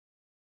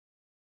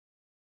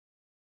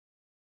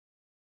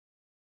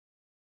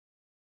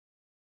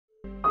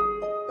আচ্ছা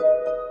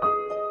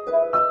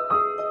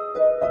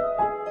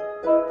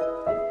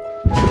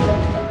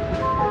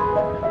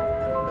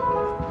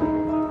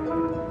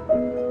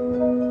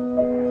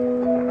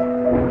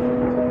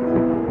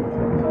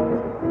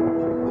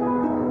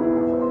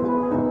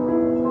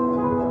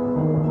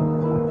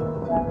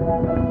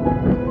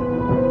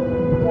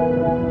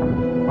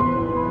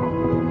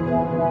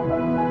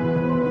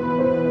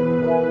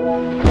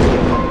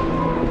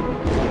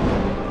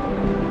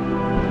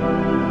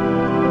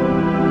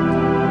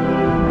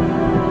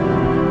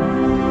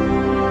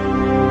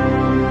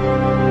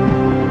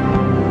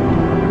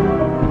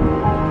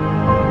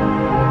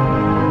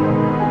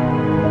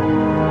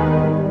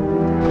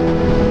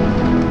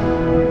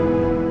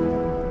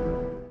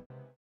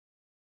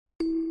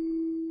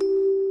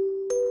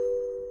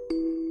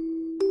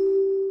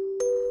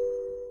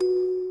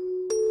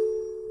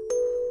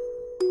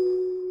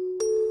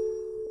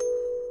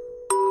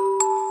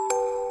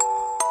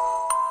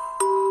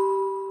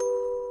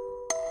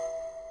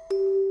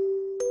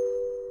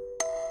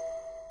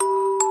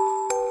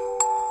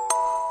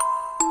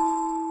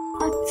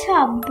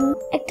আব্বু,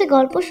 একটা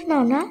গল্প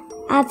শোনাও না।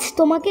 আজ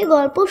তোমাকে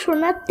গল্প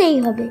শোনাতেই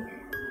হবে,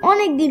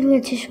 অনেক দিন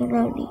হয়েছে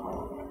শোনাওনি।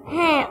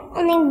 হ্যাঁ,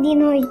 অনেক দিন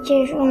হয়েছে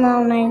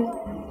শোনাও নাই।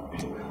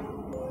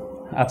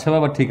 আচ্ছা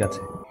বাবা, ঠিক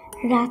আছে।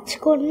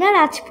 রাজকন্যা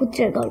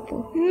রাজপুত্রের গল্প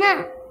না,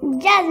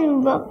 জাদুর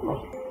গল্প।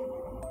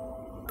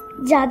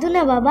 জাদু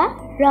না বাবা,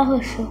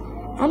 রহস্য।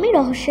 আমি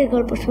রহস্যের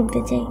গল্প শুনতে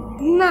চাই।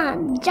 না,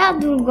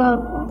 জাদুর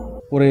গল্প।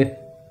 ওরে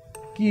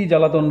কি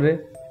জ্বালাতন রে।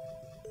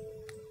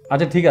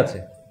 আচ্ছা ঠিক আছে,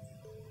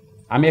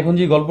 আমি এখন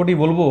যে গল্পটি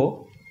বলবো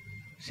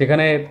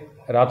সেখানে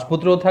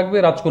রাজপুত্রও থাকবে,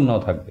 রাজকন্যাও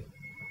থাকবে,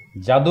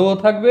 জাদুও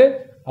থাকবে,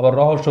 আবার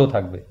রহস্যও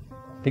থাকবে।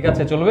 ঠিক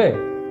আছে, চলবে?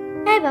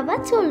 হ্যাঁ বাবা,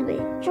 চলবে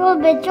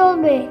চলবে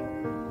চলবে।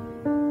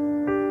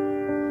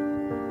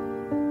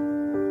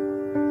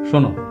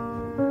 শোনো,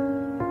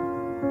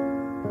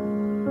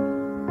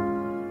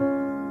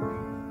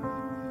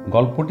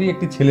 গল্পটি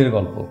একটি ছেলের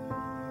গল্প।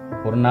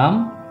 ওর নাম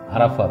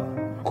আরাফাত।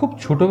 খুব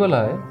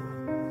ছোটবেলায়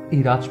এই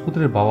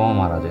রাজপুত্রের বাবা মা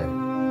মারা যায়।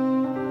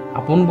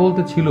 আপন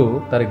বলতে ছিল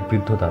তার এক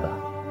বৃদ্ধ দাদা,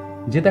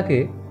 যে তাকে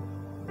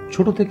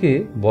ছোট থেকে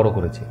বড়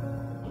করেছে।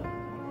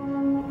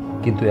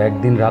 কিন্তু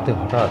একদিন রাতে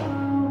হঠাৎ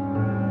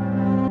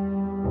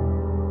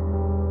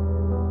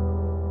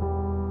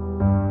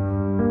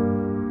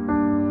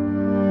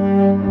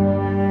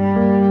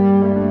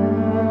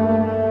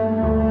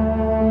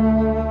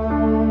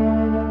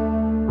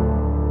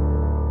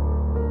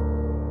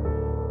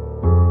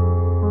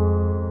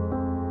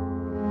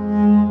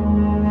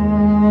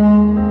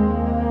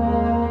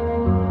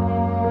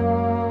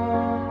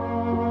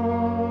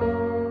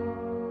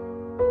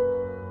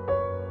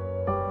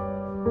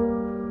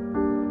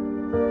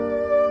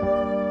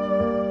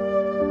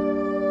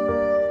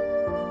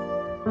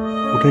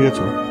উঠে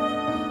গেছো?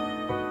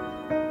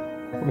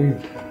 ওই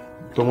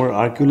তোমার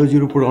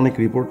আর্কিওলজির উপর অনেক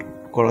রিপোর্ট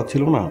করা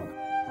ছিল না,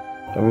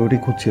 আমি ওটি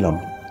খুঁজছিলাম।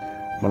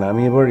 মানে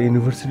আমি এবার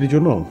ইউনিভার্সিটির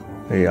জন্য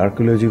এই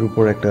আর্কিওলজির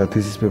উপর একটা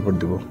থিসিস পেপার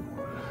দেবো।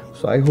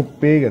 সো আই হোপ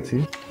পেয়ে গেছি,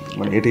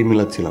 মানে এটাই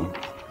মিলাচ্ছিলাম।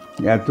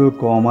 এত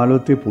কম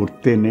আলোতে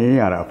পড়তে নেই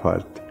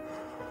আরাফাত,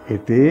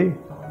 এতে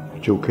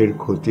চোখের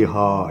ক্ষতি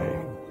হয়।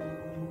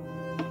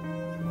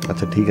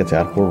 আচ্ছা ঠিক আছে,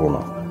 আর পড়বো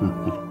না।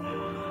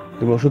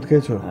 তুমি ওষুধ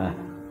খেয়েছো? হ্যাঁ।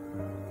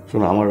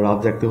 শোনো, আমার রাত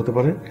জাগতে হতে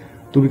পারে,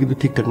 তুমি কিন্তু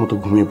ঠিকঠাক মতো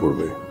ঘুমিয়ে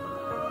পড়বে।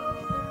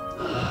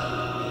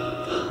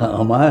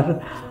 আমার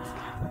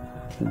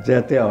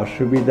যাতে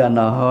অসুবিধা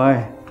না হয়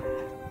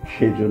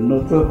সেজন্য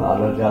তো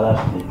আলো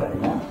জ্বালাচ্ছি, তাই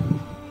না?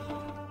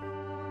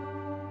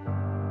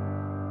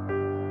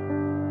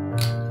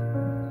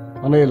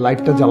 মানে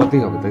লাইটটা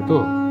জ্বালাতেই হবে, তাই তো?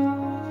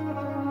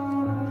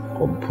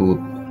 অদ্ভুত।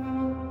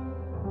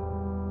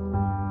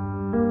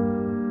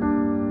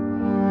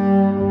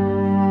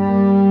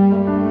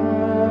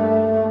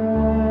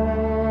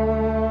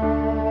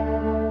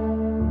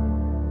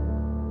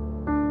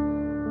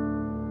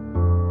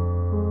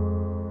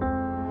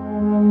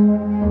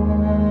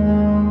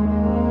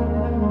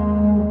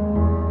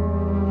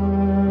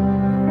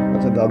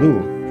 দাদু,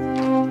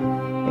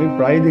 আমি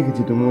প্রায়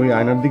দেখেছি তুমি ওই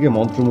আয়নার দিকে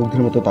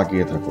মন্ত্রমুগ্ধের মতো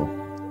তাকিয়ে থাকো।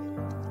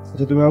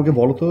 আচ্ছা তুমি আমাকে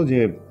বলো তো, যে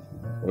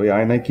ওই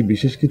আয়নায় কি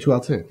বিশেষ কিছু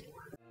আছে?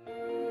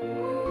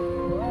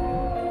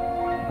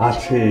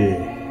 আছে,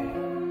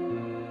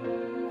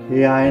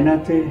 এই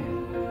আয়নাতে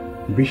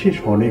বিশেষ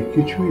অনেক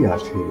কিছুই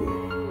আছে।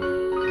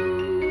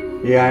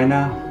 এই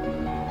আয়না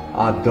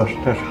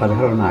 8-10টা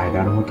সাধারণ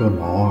আয়নার মতো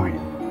নয়,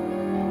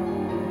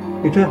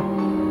 এটা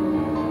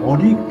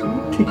অনেক দূর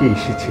থেকে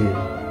এসেছে,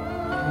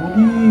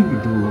 অনেক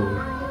দূর,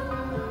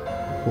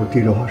 অতি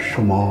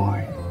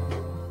রহস্যময়,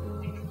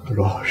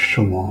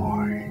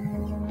 রহস্যময়।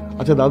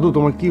 আচ্ছা দাদু,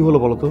 তোমার কি হলো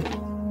বলো তো?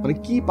 মানে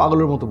কি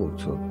পাগলের মতো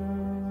বলছো?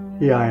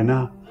 এই আয়না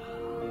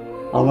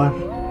আমার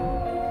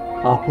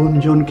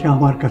আপনজনকে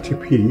আমার কাছে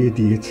ফিরিয়ে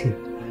দিয়েছে।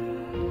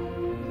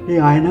 এই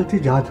আয়নাতে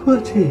জাদু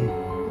আছে,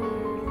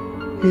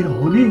 এর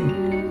অনেক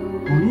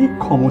অনেক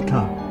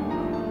ক্ষমতা।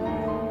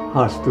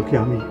 আজ তোকে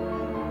আমি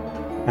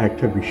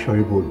একটা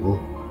বিষয় বলবো,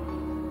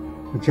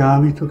 যা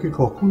আমি তোকে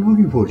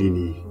কখনোই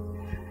বলিনি।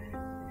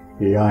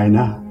 এই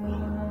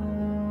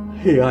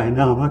হে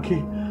আয়না আমাকে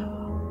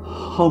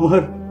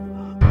আমার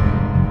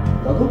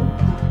দাদু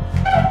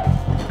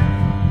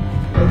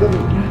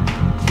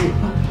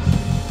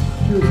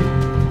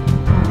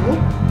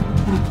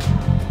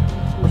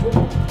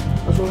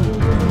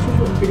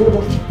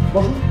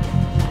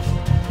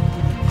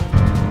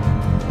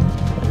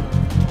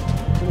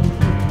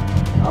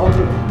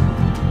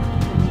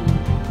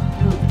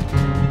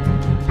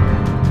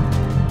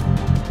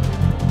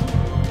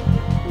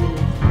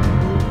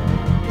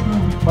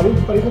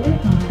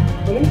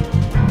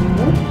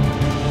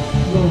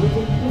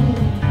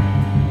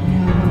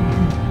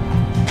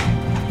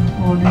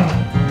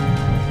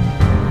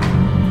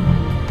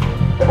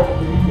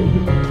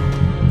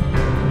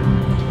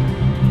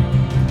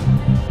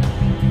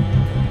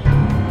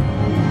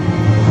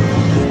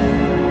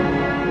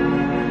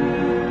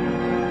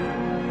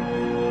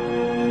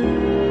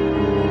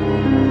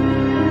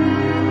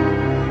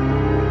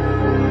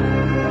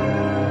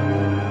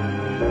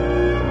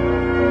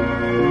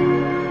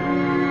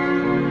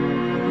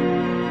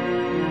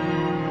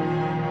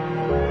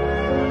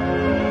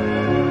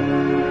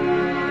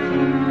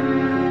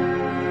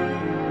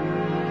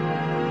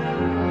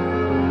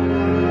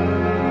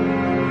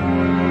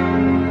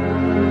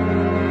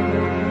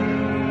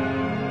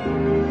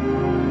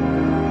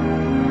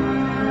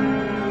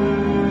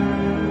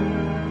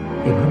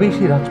এভাবেই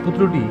সেই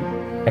রাজপুত্রটি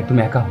একদম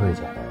একা হয়ে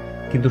যায়,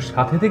 কিন্তু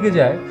সাথে থেকে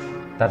যায়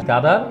তার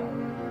দাদার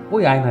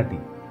ওই আয়নাটি।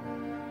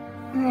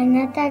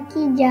 আয়নাটা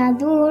কি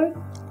জাদুর?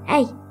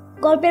 এই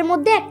গল্পের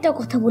মধ্যে একটা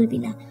কথা বলবি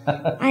না,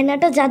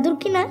 আয়নাটা জাদুর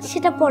কিনা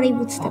সেটা পরেই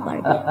বুঝতে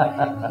পারবি।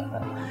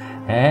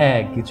 হ্যাঁ,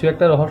 কিছু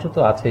একটা রহস্য তো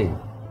আছেই।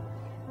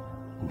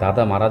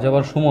 দাদা মারা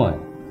যাওয়ার সময়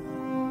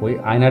ওই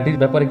আয়নাটির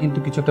ব্যাপারে কিন্তু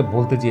কিছু একটা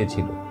বলতে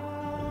চেয়েছিল,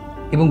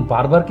 এবং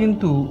বারবার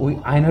কিন্তু ওই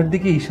আয়নার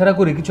দিকে ইশারা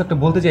করে কিছু একটা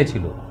বলতে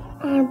চাইছিল।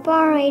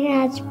 তারপর ওই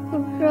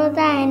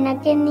রাজপুত্রটা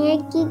আয়নাকে নিয়ে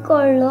কি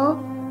করলো?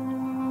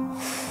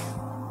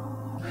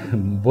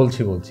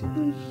 বলছি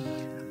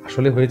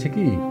আসলে হয়েছে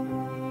কি,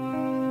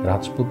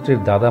 রাজপুত্রের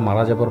দাদা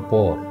মারা যাবার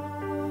পর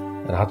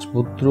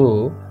রাজপুত্র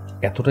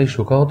এতটাই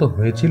শোকাহত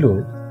হয়েছিল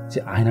যে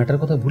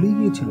আয়নাটার কথা ভুলেই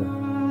গিয়েছিল।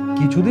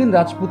 কিছুদিন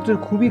রাজপুত্রের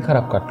খুবই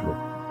খারাপ কাটলো,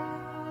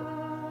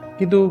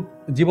 কিন্তু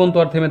জীবন তো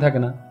আর থেমে থাকে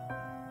না।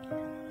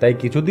 তাই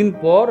কিছুদিন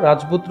পর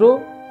রাজপুত্র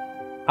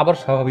আবার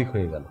স্বাভাবিক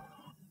হয়ে গেল,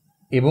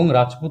 এবং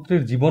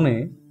রাজপুত্রের জীবনে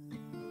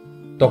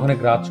তখন এক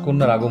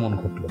রাজকন্যার আগমন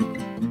ঘটল।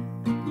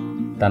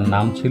 তার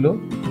নাম ছিল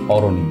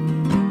অরণি।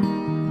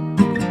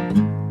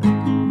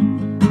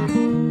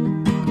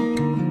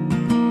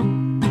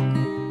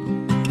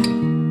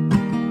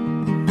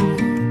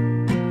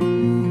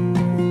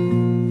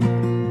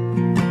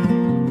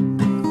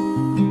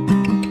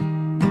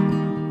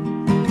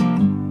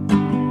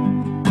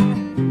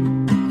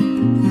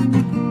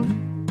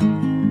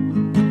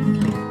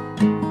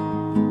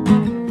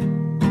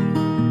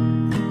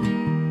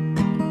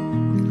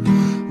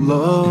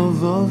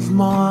 Love of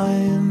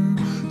mine,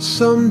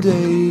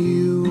 someday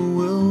you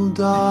will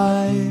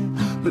die,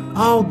 but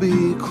I'll be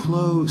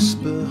close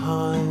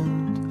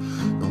behind.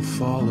 I'll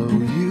follow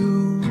you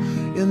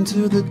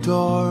into the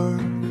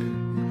dark,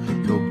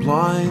 no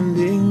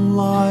blinding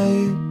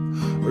light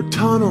or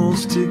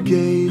tunnels to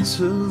gates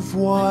of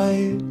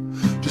white,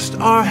 just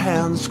our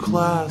hands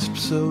clasped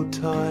so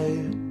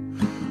tight,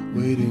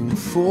 waiting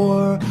for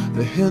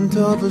the hint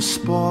of a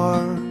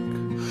spark.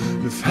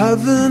 If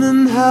heaven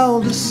and hell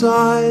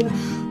decide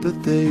that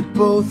they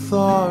both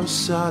are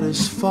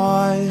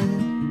satisfied,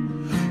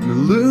 and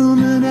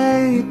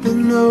illuminate the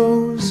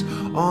nose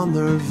on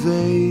their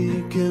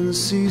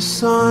vacancy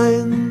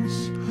signs.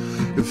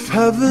 If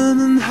heaven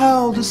and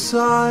hell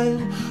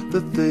decide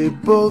that they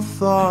both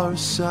are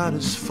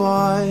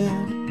satisfied,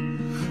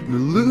 and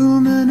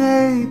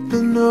illuminate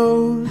the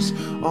nose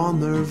on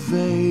their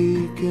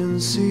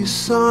vacancy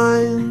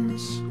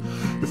signs.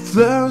 If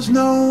there's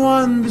no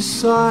one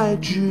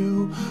beside you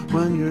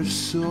when you're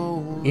so...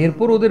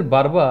 এরপর ওদের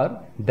বারবার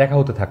দেখা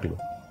হতে থাকলো,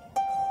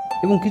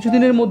 এবং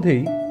কিছুদিনের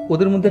মধ্যেই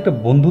ওদের মধ্যে একটা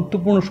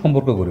বন্ধুত্বপূর্ণ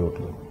সম্পর্ক গড়ে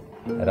উঠল।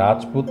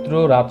 রাজপুত্র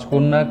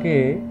রাজকন্যাকে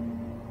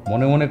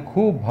মনে মনে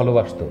খুব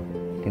ভালোবাসতো,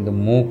 কিন্তু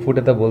মুখ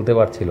ফুটে তা বলতে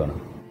পারছিল না।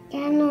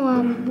 কেন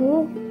আব্বু?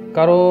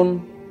 কারণ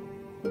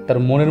তার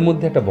মনের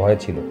মধ্যে একটা ভয়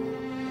ছিল,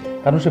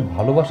 কারণ সে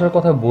ভালোবাসার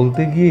কথা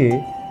বলতে গিয়ে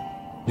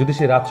যদি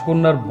সে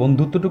রাজকন্যার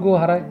বন্ধুত্বটুকুও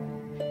হারায়,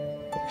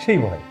 সেই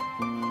ভয়।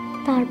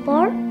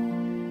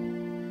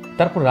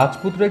 তারপর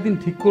রাজপুত্র একদিন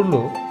ঠিক করলো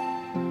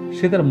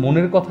সে তার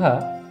মনের কথা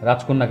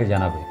রাজকন্যাকে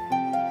জানাবে।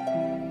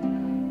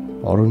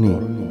 অরণি,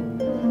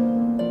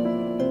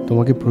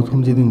 তোমাকে প্রথম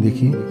যেদিন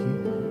দেখি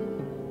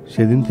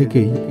সেদিন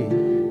থেকেই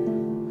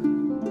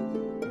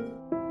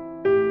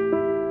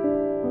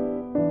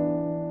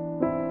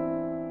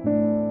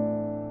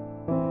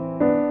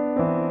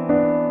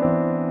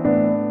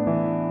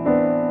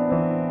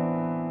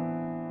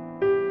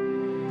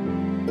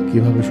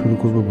কিভাবে শুরু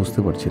করব বুঝতে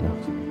পারছি না।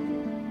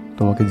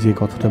 তোমাকে যে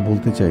কথাটা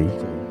বলতে চাই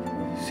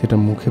সেটা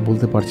মুখে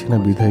বলতে পারছি না,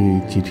 বিধায় এই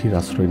চিঠির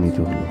আশ্রয়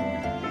নিতে হলো।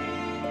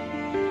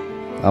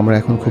 আমরা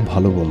এখন খুব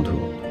ভালো বন্ধু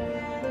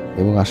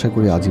এবং আশা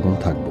করি আজীবন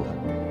থাকব।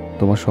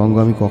 তোমার সঙ্গ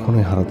আমি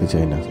কখনোই হারাতে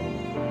চাই না।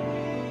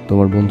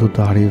 তোমার বন্ধুত্ব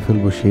হারিয়ে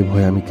ফেলবো সেই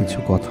ভয়ে আমি কিছু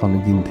কথা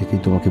অনেক দিন থেকেই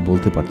তোমাকে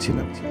বলতে পারছি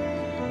না।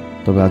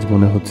 তবে আজ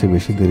মনে হচ্ছে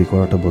বেশি দেরি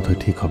করাটা বোধহয়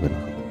ঠিক হবে না।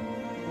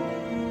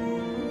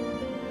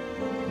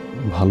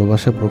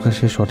 ভালোবাসা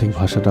প্রকাশের সঠিক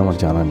ভাষাটা আমার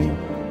জানা নেই,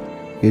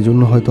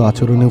 এজন্য হয়তো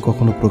আচরণেও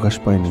কখনো প্রকাশ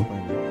পায়নি।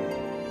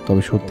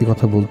 তবে সত্যি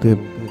কথা বলতে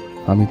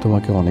আমি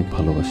তোমাকে অনেক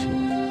ভালোবাসি।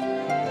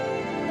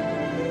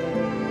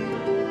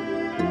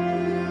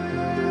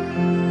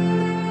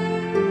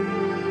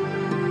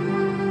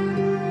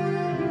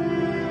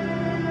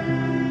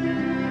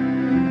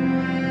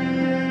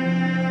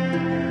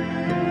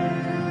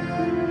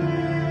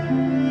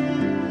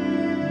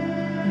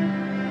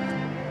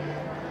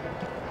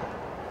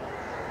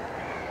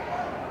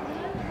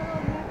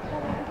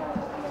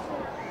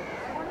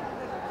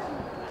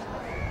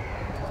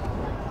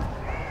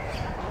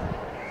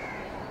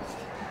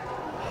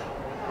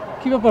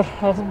 কি ব্যাপার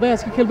আরাফাত ভাই,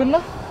 আজকে খেলবেন না?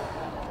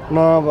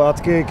 না,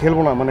 আজকে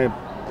খেলবো না, মানে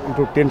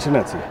একটু টেনশনে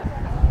আছি।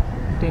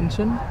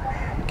 টেনশন?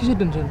 কিসের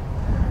টেনশন?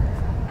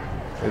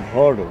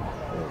 ধর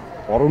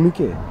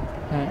অরণিকে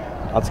হ্যাঁ,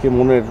 আজকে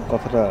মনের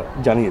কথাটা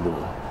জানিয়ে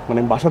দেবো, মানে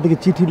বাসা থেকে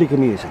চিঠি লিখে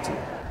নিয়ে এসেছি।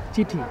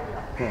 চিঠি?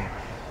 হ্যাঁ।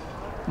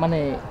 মানে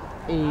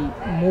এই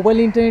মোবাইল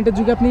ইন্টারনেটের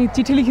যুগে আপনি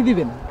চিঠি লিখে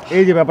দিবেন?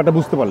 এই যে ব্যাপারটা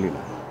বুঝতে পারলি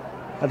না,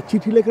 আর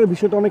চিঠি লেখার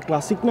বিষয়টা অনেক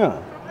ক্লাসিক না,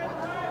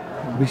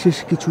 বিশেষ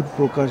কিছুর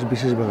প্রকাশ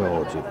বিশেষভাবে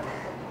হওয়া উচিত।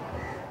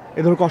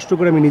 এ ধর কষ্ট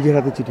করে আমি নিজের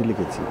হাতে চিঠি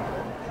লিখেছি,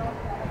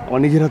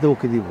 আমার নিজের হাতে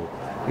ওকে দিব,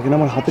 এখানে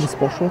আমার হাতের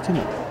স্পর্শ আছে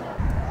না?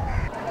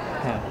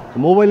 হ্যাঁ।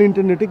 মোবাইল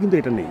ইন্টারনেটে কিন্তু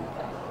এটা নেই,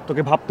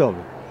 তোকে ভাবতে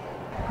হবে।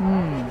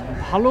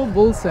 ভালো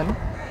বলছেন,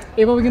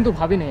 এভাবে কিন্তু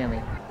ভাবি নাই আমি।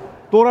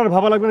 তোর আর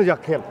ভাবা লাগবে না, যা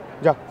খেল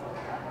যা।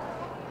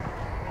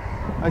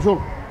 আয় শোন,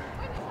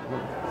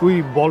 তুই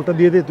বলটা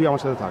দিয়ে দে, তুই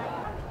আমার সাথে থাক।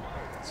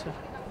 আচ্ছা,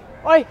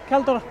 ওই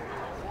খেল তোরা।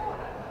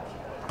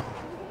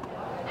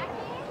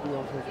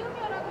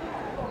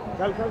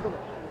 খেল খেল তোরা।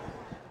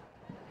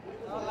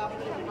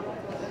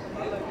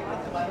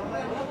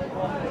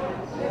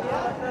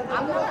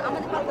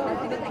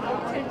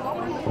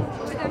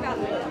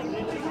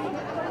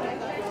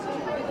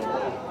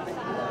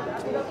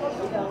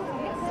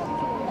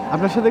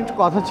 আপনার সাথে একটু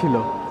কথা ছিল।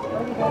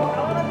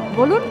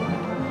 বলুন।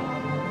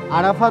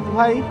 আরাফাত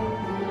ভাই,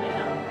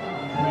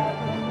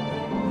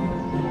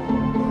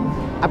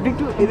 আপনি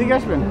একটু এদিকে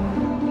আসবেন।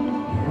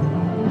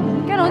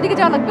 কেন ওইদিকে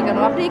যাওয়া লাগবে কেন?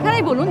 আপনি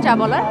এখানেই বলুন যা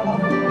বলার।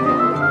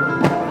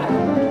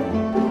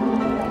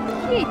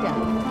 কি এটা?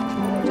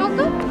 চল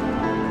তো।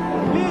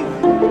 প্লিজ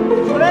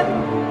শোনেন।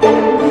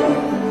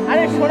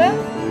 আরে শোনেন,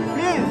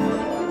 প্লিজ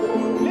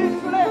প্লিজ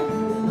শোনেন।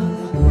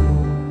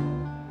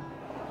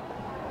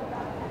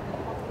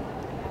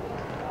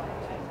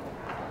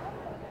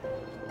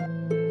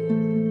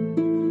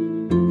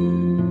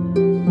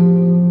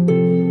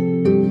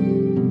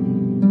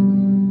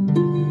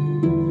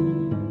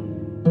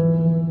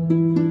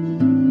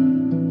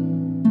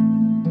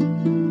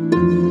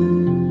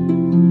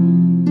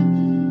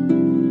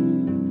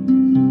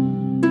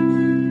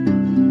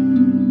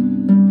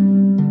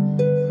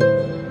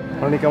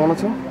 কেমন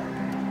আছো?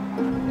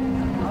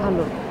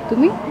 ভালো।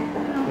 তুমি?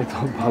 এই তো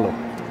ভালো।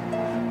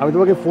 আমি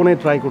তোমাকে ফোনে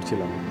ট্রাই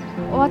করছিলাম।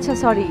 ও আচ্ছা,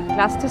 সরি,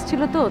 ক্লাস টেস্ট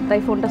ছিল তো তাই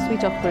ফোনটা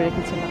সুইচ অফ করে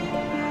রেখেছিলাম।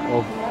 ও,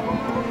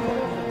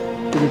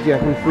 তুমি কি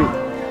এখন ফ্রি?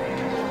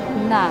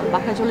 না,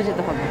 বাসায় চলে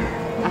যেতে হবে।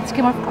 আজকে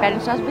আমার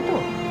প্যারেন্টস আসবে তো,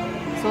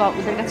 সো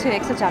ওদের কাছে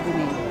এক্সট্রা চাবি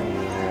নেই।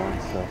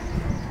 আচ্ছা।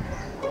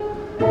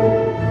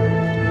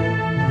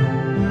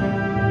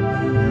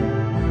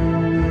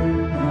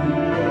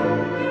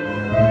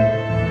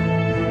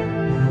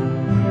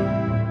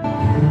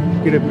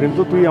 কিরে প্রেম,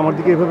 তো তুই আমার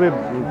দিকে এভাবে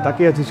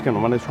তাকিয়ে আছিস কেন?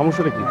 মানে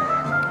সমস্যাটা কি?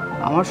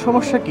 আমার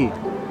সমস্যা কি?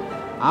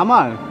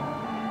 আমার?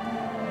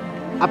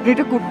 আপনি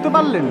এটা করতে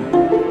পারলেন?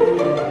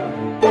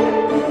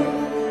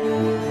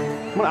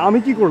 মানে আমি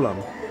কি করলাম?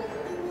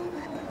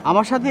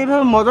 আমার সাথে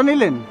এভাবে মজা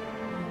নিলেন?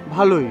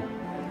 ভালোই,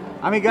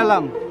 আমি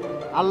গেলাম।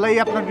 আল্লাহই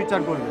আপনার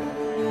বিচার করবে।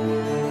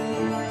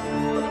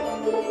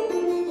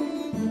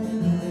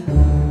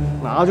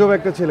 আজব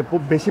একটা ছেলে,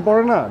 বেশি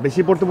পড়ে না,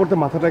 বেশি পড়তে পড়তে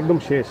মাথাটা একদম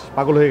শেষ,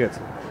 পাগল হয়ে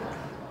গেছে।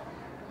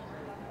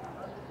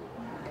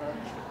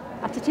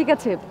 আচ্ছা ঠিক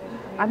আছে,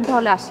 আমি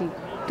তাহলে আসি,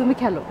 তুমি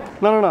খেলো।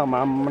 না না না,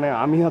 মানে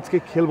আমি আজকে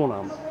খেলবো না,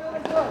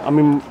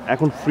 আমি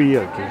এখন ফ্রি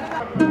আর কি।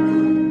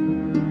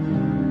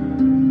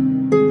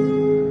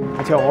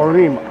 আচ্ছা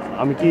অরিম,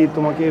 আমি কি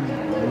তোমাকে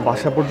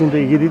বাসা পর্যন্ত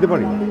এগিয়ে দিতে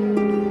পারি?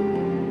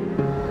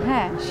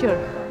 হ্যাঁ শিওর।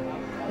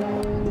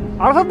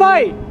 আরাফাত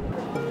ভাই,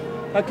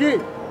 কি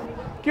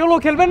কি হলো,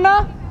 খেলবেন না?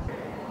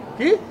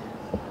 কি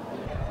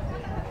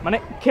মানে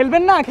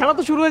খেলবেন না? খেলা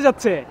তো শুরু হয়ে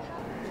যাচ্ছে।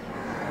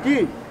 কি?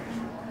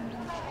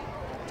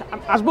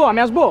 আসবো, আমি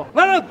আসবো।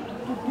 না না,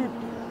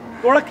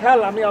 তোরা খেল,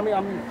 আমি আমি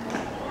আমি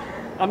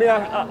আমি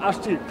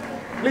আসছি,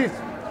 প্লিজ।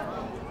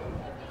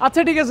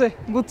 আচ্ছা ঠিক আছে,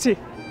 বুঝছি।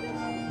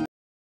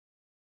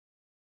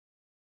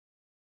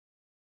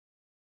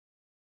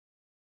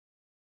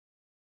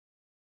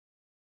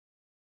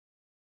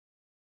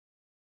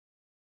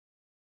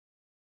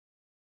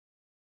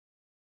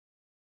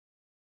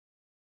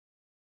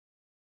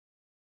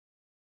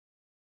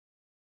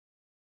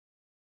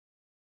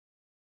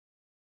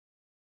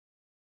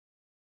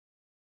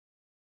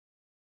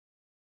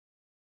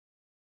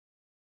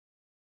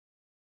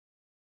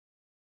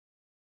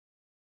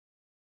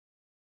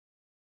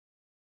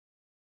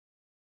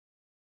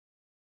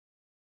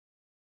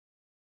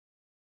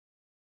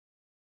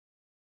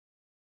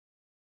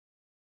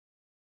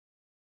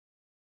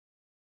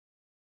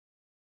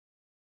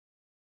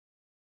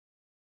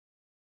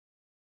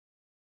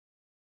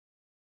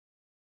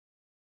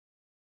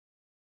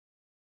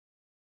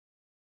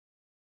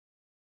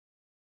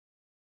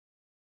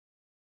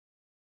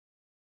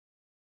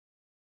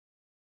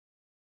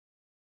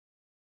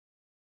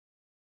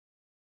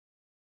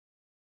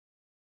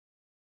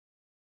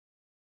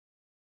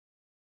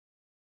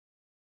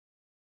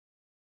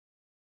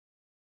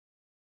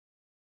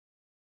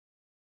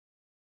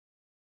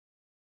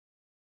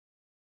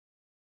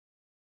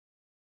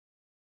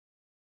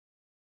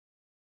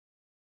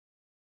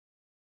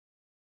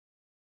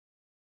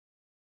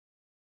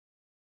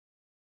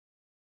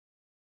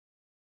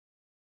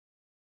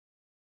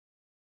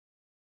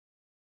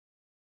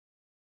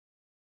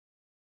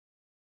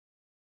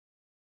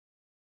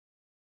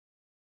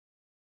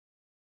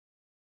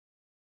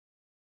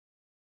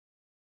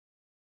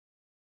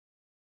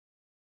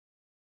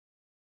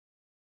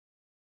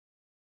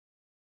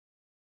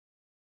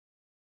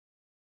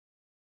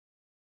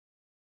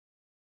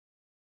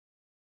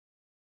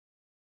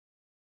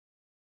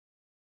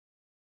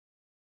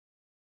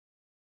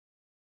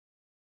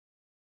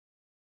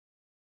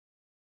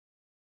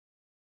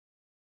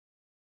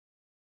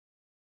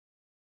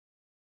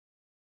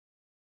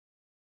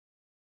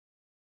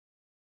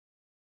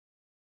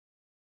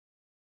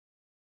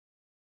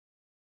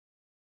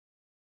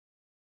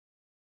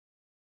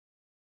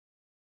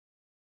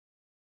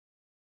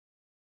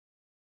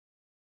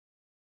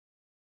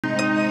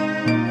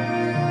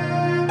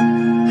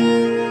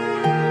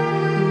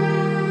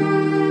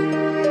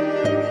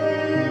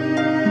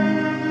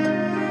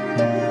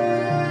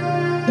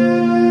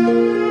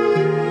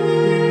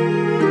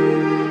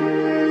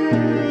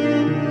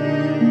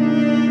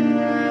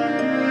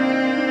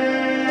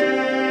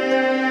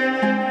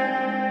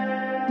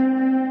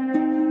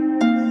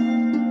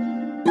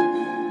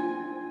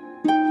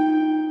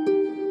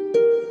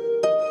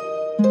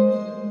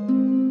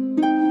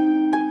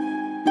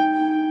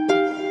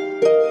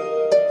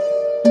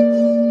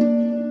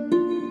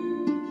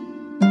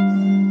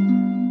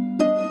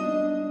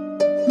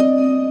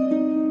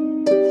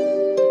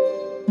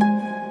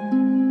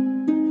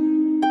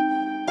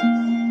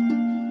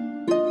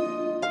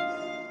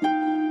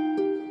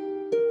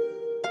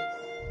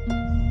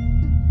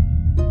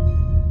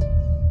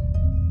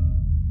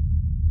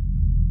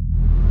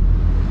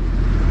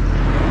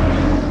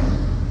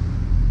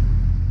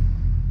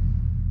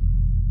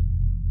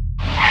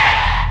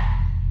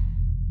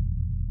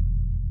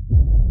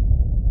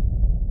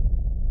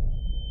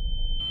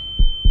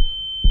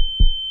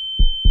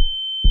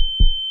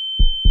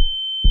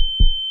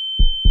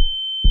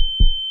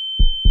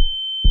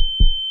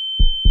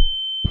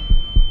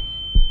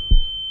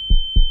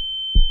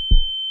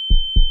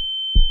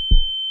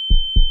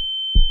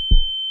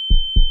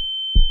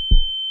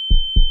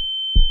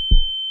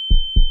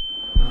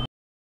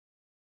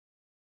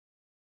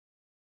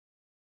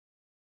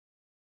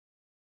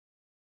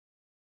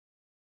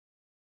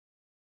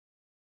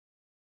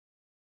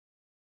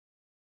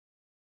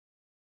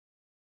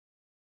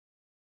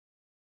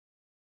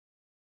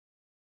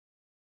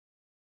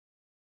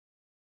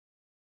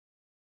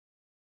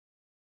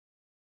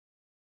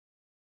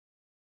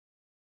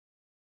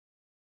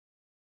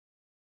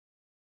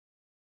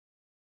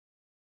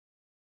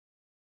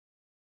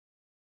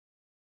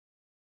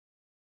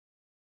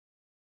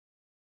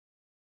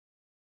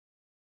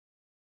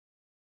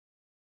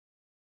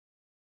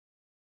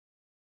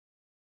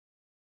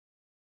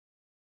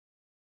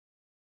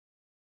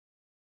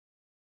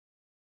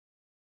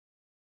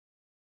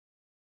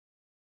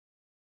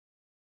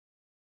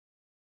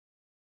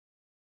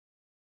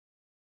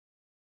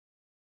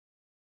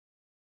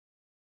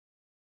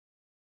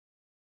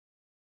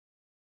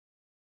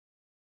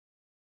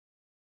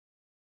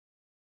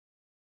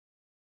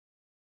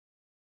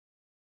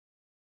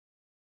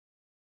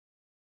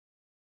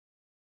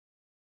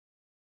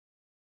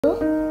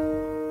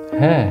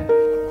 হ্যাঁ।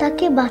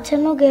 তাকে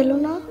বাঁচানো গেল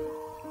না?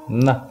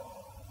 না।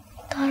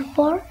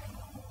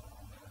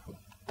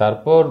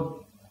 তারপর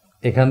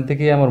এখান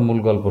থেকেই আমার মূল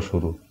গল্প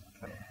শুরু।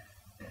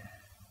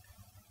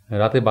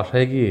 রাতে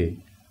বাসায় গিয়ে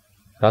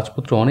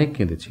রাজপুত্র অনেক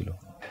কেঁদেছিল,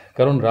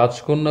 কারণ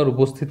রাজকন্যার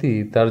উপস্থিতি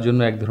তার জন্য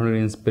এক ধরনের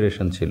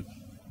ইন্সপিরেশন ছিল,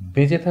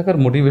 বেঁচে থাকার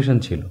মোটিভেশন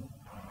ছিল।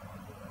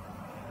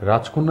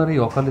 রাজকন্যার এই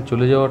অকালে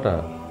চলে যাওয়াটা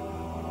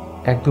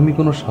একদমই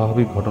কোনো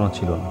স্বাভাবিক ঘটনা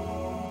ছিল না।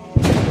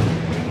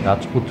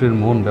 রাজপুত্রের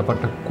মন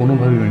ব্যাপারটা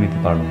কোনোভাবেই মেনে নিতে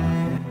পারল না।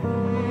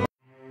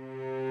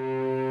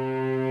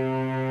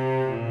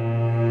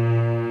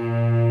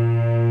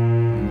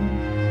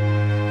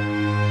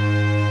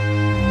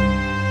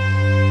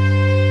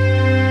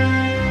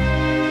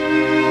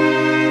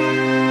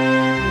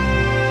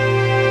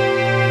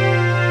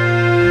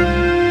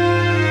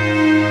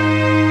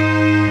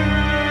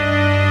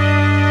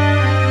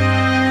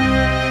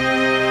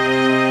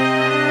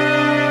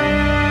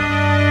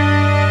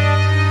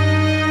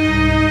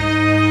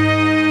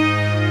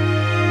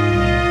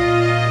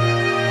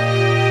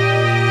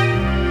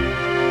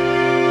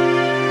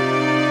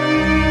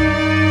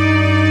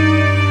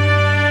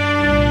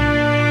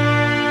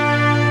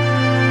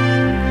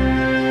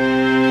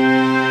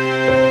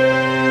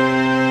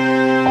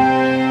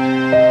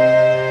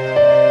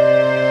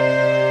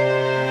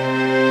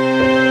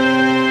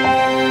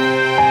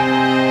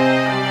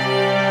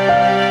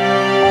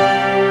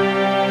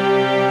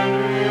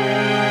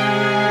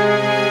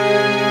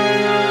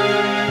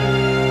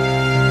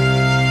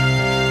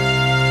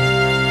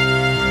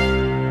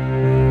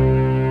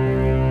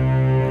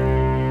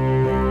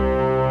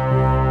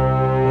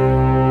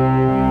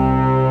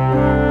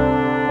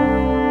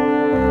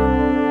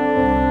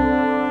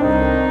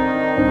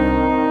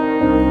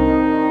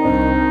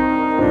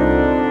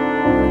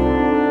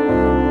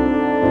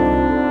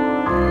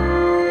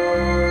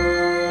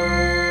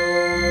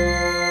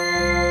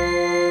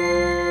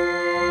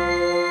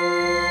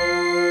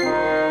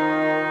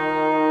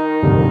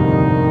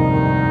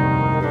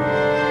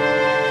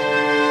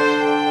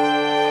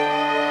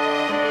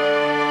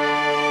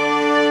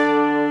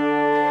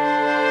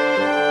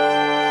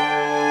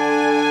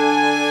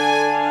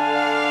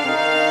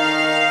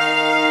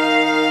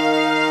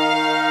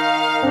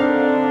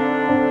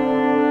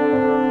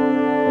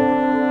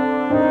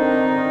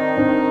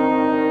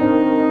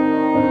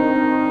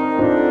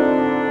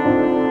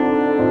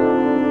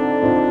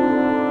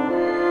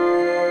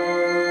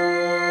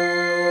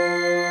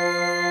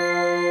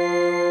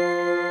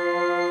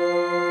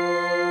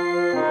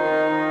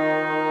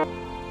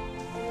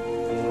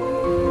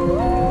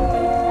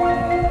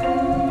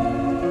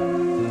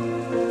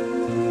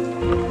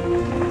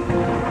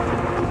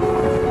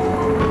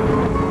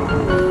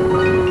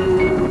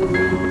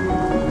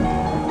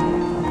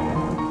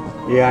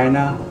 এই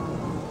আয়না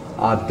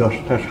আর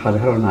 10টা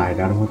সাধারণ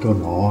আয়নার মতো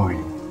নয়।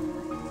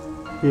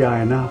 এই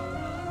আয়না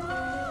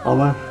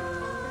আমার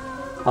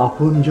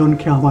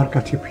আপনজনকে আমার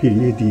কাছে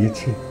ফিরিয়ে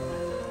দিয়েছে।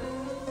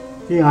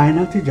 এই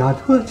আয়নাতে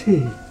জাদু আছে।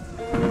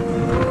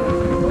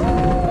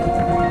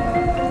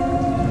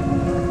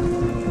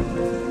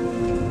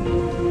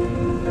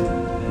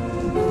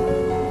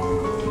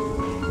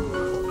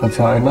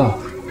 আচ্ছা আয়না,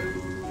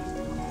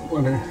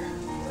 মানে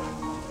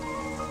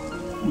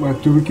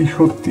তুমি কি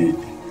সত্যি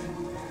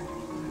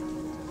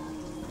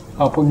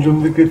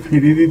আপনজনদেরকে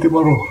ফিরিয়ে দিতে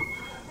পারো?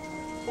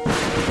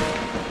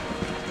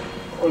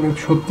 মানে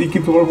সত্যি কি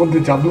তোমার মধ্যে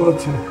জাদু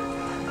আছে?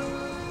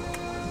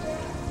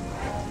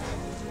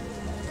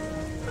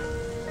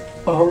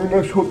 আমি না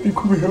সত্যি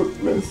খুবই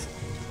হেল্পলেস।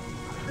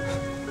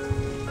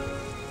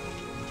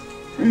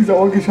 প্লিজ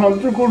আমাকে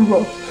সাহায্য করবা।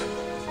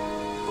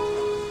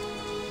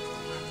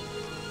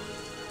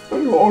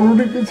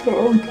 অরুণীকে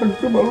ছাড়া আমি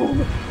থাকতে পারবো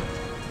না।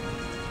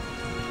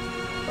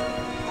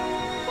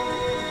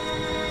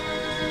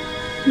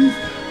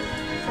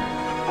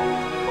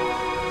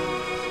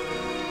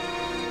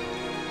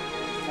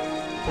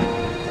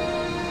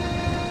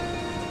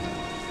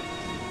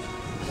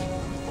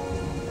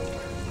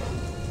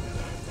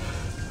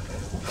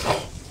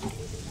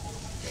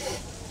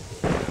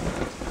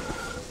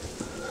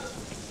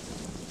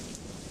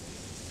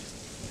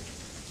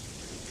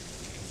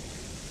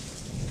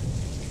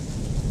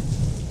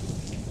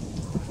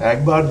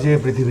 একবার যে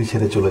পৃথিবী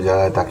ছেড়ে চলে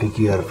যায় তাকে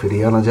কি আর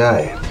ফিরিয়ে আনা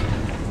যায়?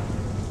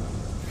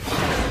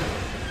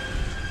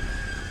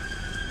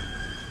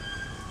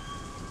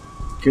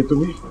 কে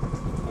তুমি?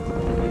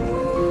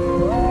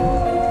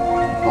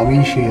 আমি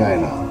সেই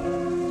আয়না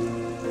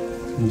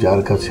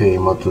যার কাছে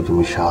এইমাত্র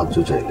তুমি সাহায্য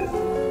চাইলে।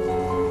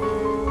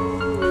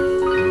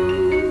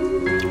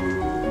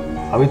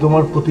 আমি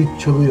তোমার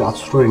প্রতিচ্ছবির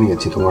আশ্রয়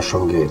নিয়েছি তোমার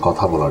সঙ্গে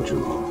কথা বলার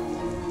জন্য।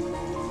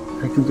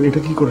 কিন্তু এটা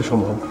কি করে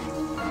সম্ভব?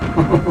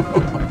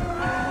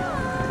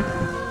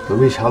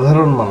 তুমি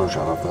সাধারণ মানুষ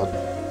আরাফাত।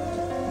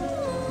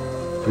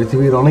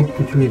 পৃথিবীর অনেক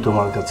কিছুই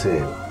তোমার কাছে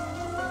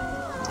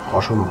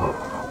অসম্ভব।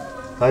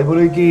 তাই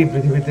বলে কি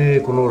পৃথিবীতে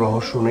কোনো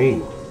রহস্য নেই?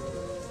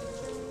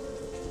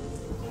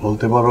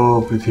 বলতে পারো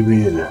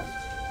পৃথিবীর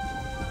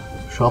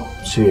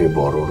সবচেয়ে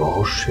বড়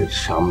রহস্যের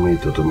সামনেই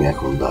তো তুমি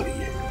এখন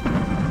দাঁড়িয়ে।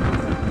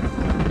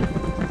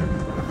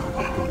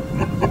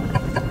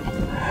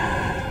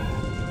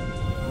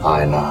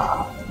 আয়না,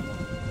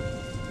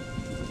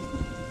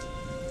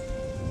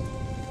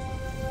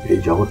 এই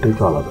জগৎটাই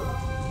তো আলাদা।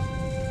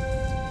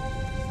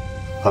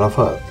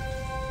 আরাফাত,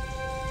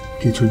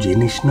 কিছু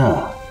জিনিস না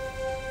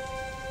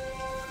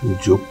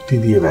যুক্তি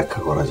দিয়ে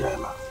ব্যাখ্যা করা যায়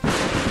না।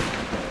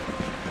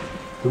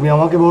 তুমি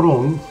আমাকে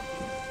বরং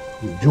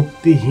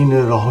যুক্তিহীন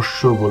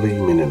রহস্য বলেই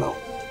মেনে নাও,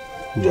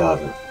 যার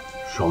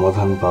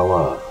সমাধান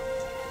পাওয়া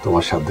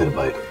তোমার সাধ্যের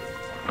বাইরে।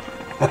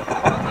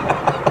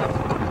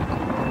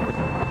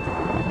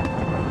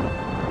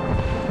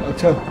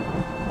 আচ্ছা,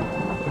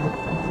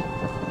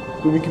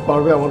 তুমি কি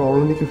পারবে আমার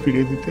অরণ্যকে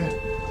ফিরিয়ে দিতে?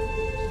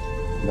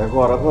 দেখো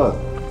আরাফাত,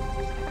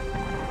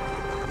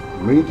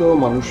 মৃত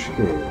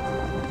মানুষকে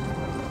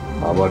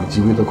আবার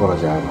জীবিত করা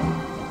যায় না,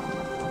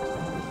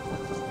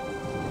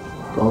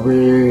 তবে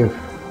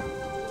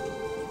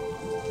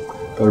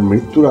তার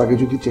মৃত্যুর আগে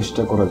যদি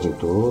চেষ্টা করা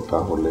যেত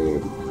তাহলে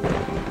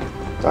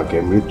তাকে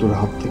মৃত্যুর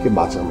হাত থেকে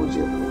বাঁচানো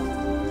যেত,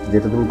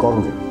 যেটা তুমি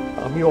করোনি।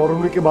 আমি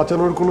অরণ্যকে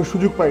বাঁচানোর কোনো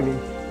সুযোগ পাইনি,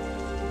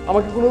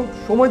 আমাকে কোনো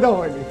সময় দেওয়া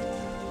হয়নি,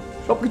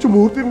 সবকিছু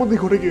মুহূর্তের মধ্যে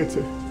ঘটে গিয়েছে।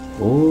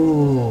 ও,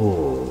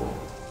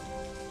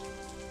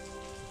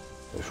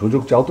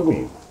 সুযোগ চাও তুমি?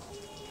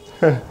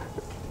 হ্যাঁ,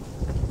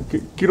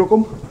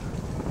 কিরকম?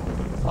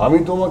 আমি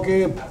তোমাকে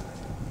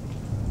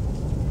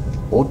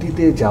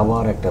অতীতে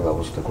যাওয়ার একটা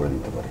ব্যবস্থা করে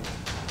দিতে পারি।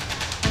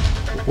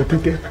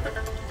 অতীতে?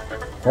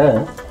 হ্যাঁ,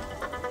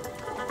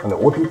 মানে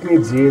অতীতে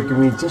যে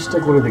তুমি চেষ্টা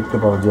করে দেখতে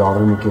পারো যে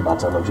অরণ্যকে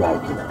বাঁচানো যায়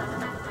কিনা।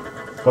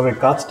 তবে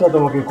কাজটা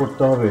তোমাকে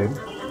করতে হবে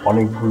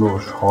অনেকগুলো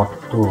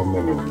শর্ত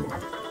মেনে নিয়ে।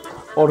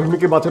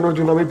 অরণ্যকে বাঁচানোর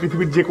জন্য আমি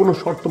পৃথিবীর যে কোনো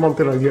শর্ত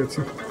মানতে রাজি আছি।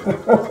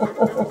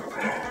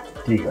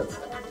 ঠিক আছে,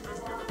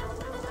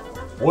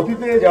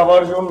 অতীতে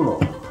যাওয়ার জন্য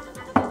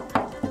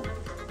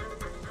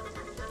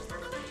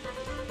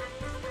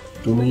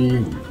তুমি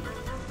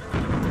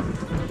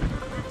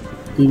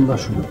 3বার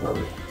সুযোগ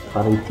পাবে,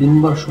 আর এই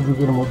 3বার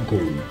সুযোগের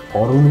মধ্যেই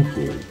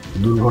অরণ্যকে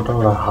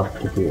দুর্ঘটনার হাত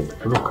থেকে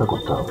রক্ষা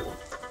করতে হবে।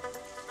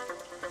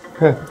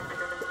 হ্যাঁ,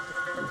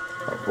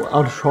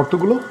 আর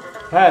শর্তগুলো?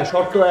 হ্যাঁ,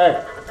 শর্ত 1,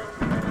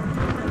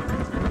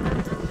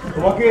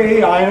 তোমাকে এই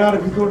আয়নার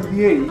ভিতর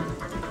দিয়েই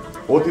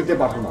অতীতে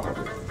পাঠানো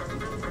হবে।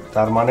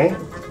 তার মানে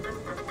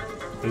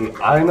এই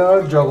আয়নার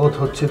জগৎ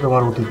হচ্ছে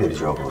তোমার অতীতের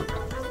জগৎ,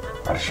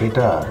 আর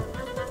সেটা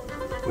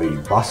ওই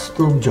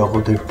বাস্তব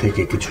জগতের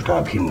থেকে কিছুটা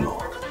ভিন্ন।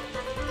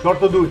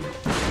 শর্ত 2,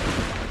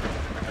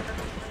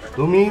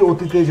 তুমি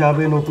অতীতে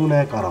যাবে নতুন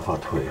এক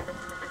আরাফাত হয়ে,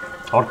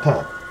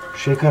 অর্থাৎ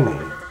সেখানে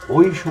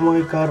ওই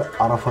সময়কার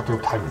আরাফাতও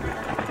থাকবে,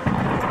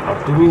 আর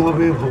তুমি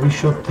হবে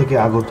ভবিষ্যৎ থেকে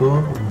আগত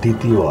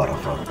দ্বিতীয়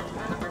আরাফাত।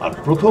 আর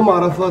প্রথম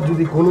আরাফাত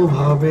যদি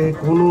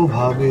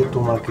কোনোভাবে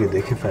তোমাকে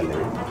দেখে ফেলে,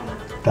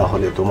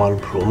 তাহলে তোমার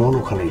ভ্রমণ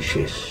ওখানেই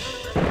শেষ,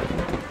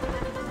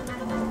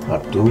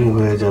 আর তুমি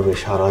হয়ে যাবে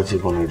সারা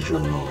জীবনের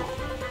জন্য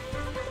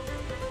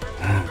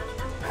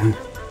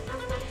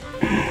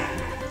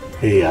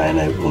এই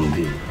আয়নায়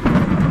বন্দী।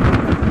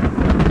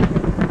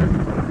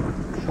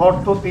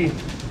 শর্ত 3,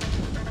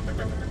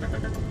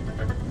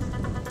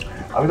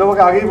 আমি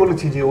তোমাকে আগেই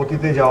বলেছি যে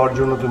অতীতে যাওয়ার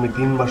জন্য তুমি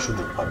 3বার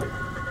সুযোগ পাবে।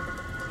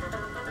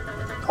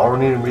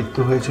 অরণ্যের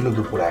মৃত্যু হয়েছিল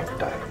দুপুর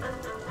 1টায়,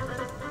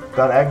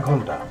 তার 1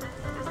 ঘন্টা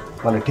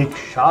মানে ঠিক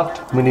 7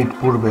 মিনিট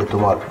পূর্বে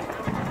তোমার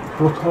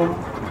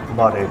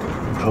প্রথমবারের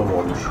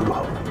ভ্রমণ শুরু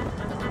হবে।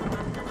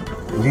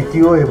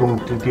 দ্বিতীয় এবং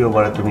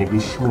তৃতীয়বারে তুমি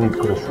 20 মিনিট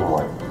করে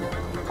সময়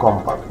কম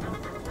পাবে।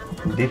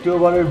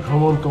 দ্বিতীয়বারের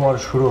ভ্রমণ তোমার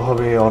শুরু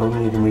হবে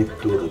অরণ্যের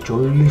মৃত্যুর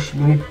 40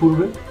 মিনিট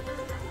পূর্বে,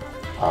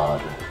 আর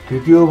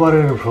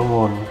তৃতীয়বারের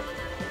ভ্রমণ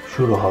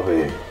শুরু হবে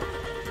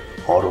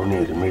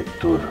অরণ্যের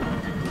মৃত্যুর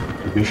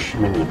 20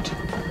 মিনিট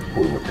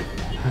পূর্ব থেকে।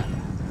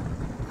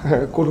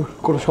 হ্যাঁ,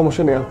 কোনো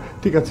সমস্যা নেই,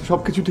 ঠিক আছে, সব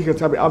কিছু ঠিক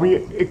আছে, আমি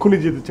এক্ষুনি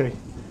যেতে চাই।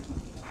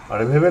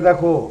 আরে ভেবে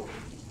দেখো,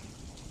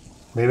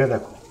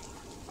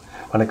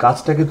 মানে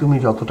কাজটাকে তুমি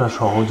যতটা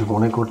সহজ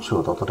মনে করছো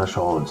ততটা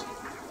সহজ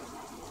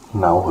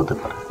নাও হতে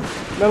পারে।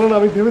 না,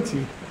 আমি ভেবেছি,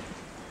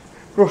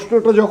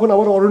 প্রশ্নটা যখন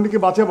আমার অরণ্যকে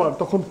বাঁচাবার,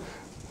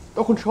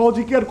 তখন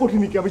সহজে কি আর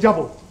কঠিনই কি, আমি যাব।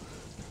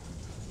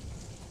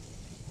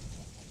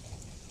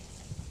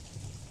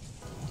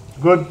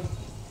 Good,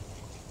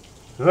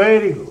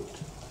 very good.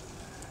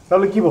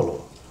 তাহলে কি বলো,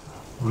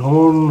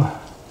 ভ্রমণ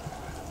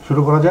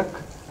শুরু করা যাক?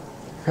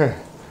 হ্যাঁ,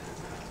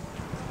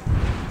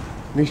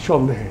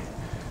 নিঃসন্দেহে।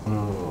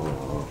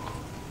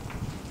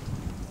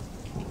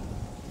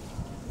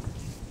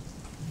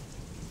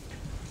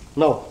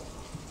 নাও,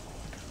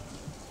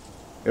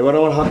 এবার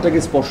আমার হাতটাকে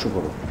স্পর্শ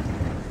করো।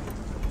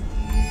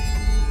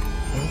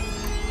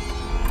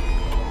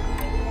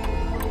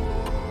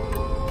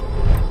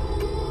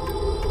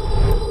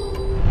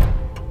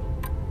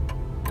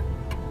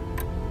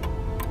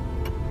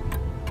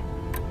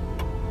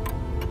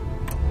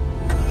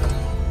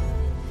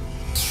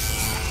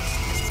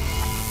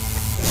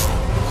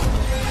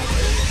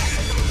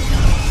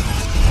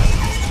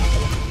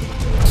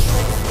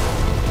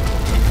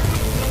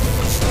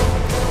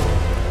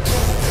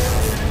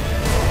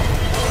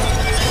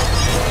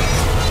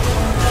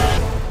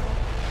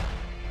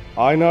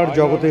 আয়নার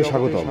জগতে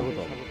স্বাগতম।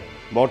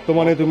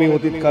 বর্তমানে তুমি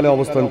অতীতকালে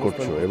অবস্থান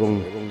করছো এবং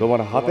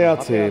তোমার হাতে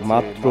আছে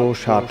মাত্র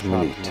 7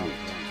 মিনিট।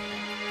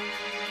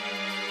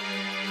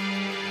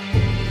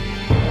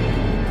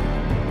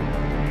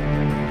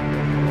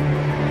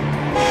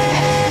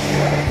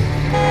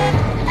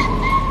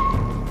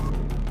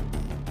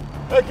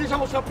 কি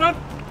সমস্যা আপনার?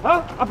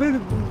 হ্যাঁ, আপনি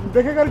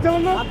দেখে গাড়ি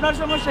চালান না? আপনার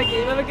সমস্যা কি?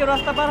 এইভাবে কি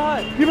রাস্তা পার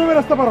হয়? কিভাবে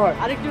রাস্তা পার হয়?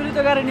 আরেকটু হলে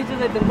তো গাড়ি নিচে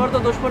যাইতেন, বড় তো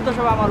দোষ পড়তো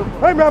সব আমার উপর।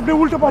 এই মে, আপনি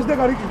উল্টো পাশ দিয়ে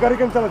গাড়ি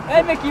কেন চালাচ্ছেন?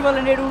 এই মে, কি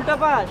বলেন? এর উল্টা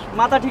পাশ?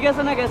 মাথা ঠিক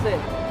আছে না গেছে?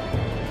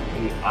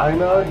 এই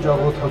আয়নার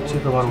জগৎ হচ্ছে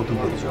তোমার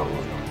অতীতের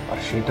জগৎ, আর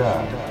সেটা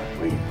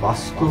ওই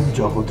বাস্তব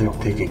জগতের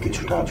থেকে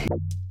কিছুটা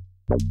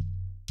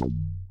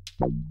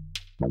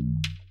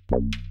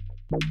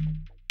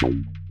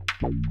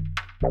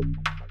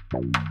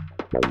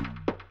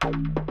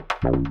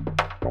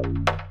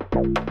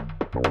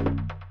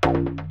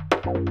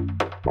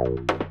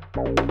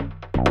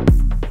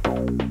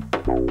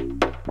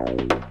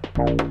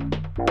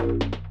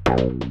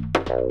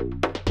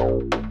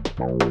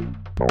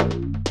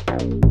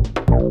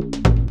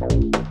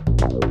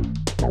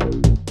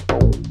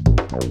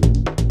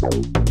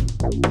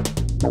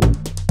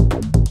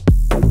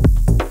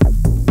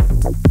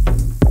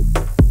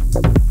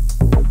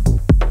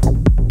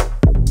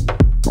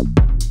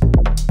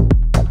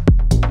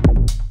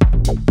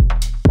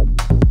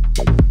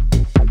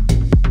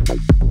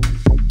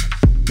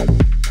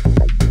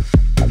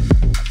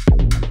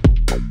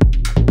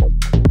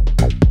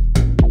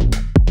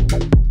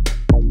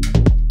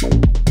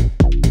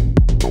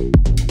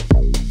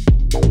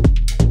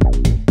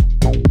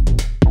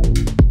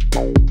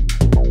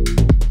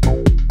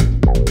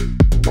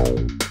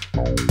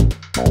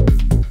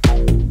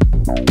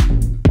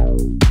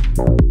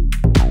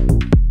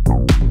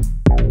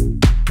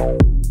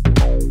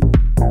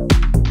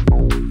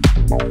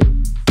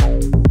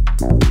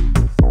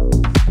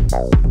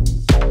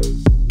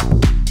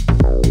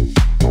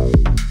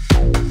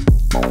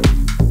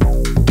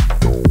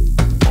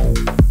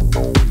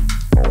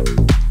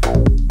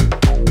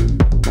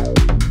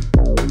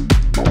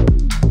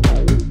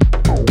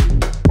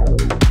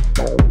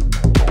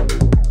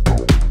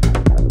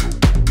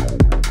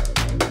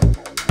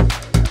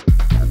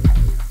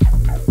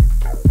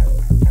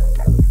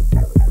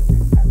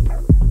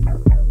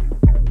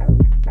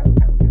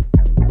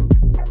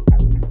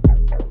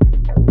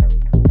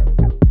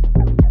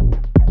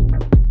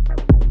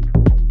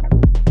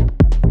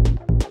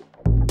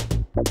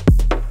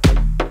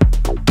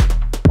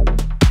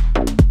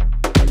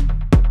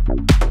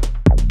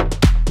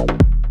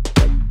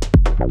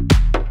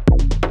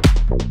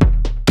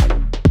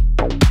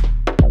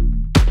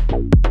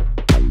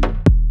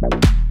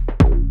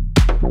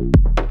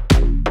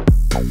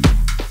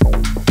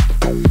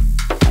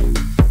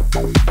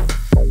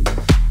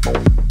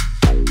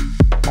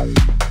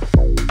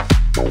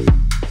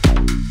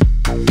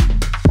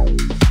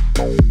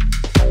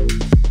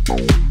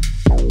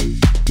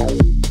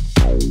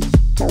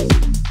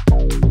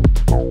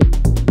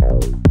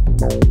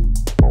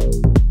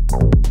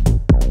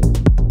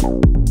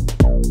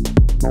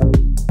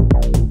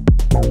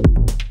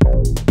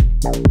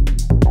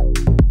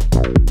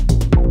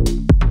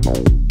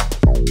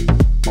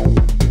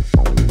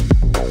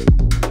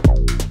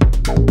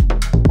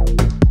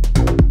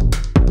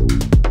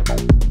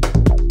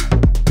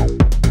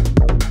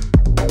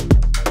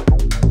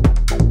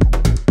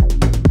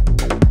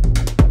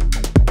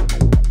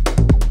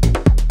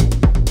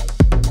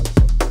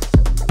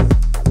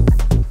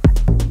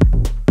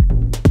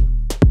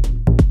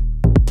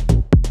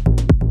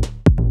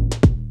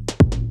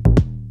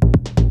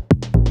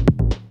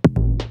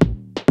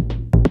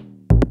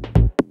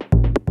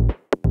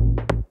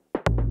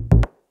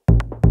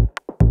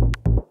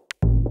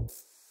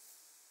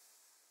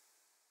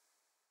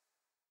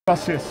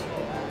শেষ।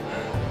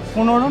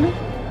 15 মিনিট?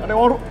 আরে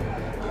ওর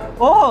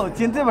ও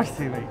চিনতে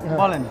পারছি ভাই,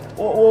 বলেন।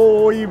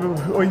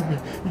 ওই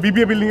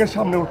বিবিএ বিল্ডিং এর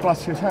সামনে ওর ক্লাস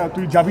শেষ। হ্যাঁ,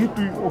 তুই যাবি,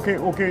 তুই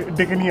ওকে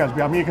ডেকে নিয়ে আসবি।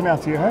 আমি এখানে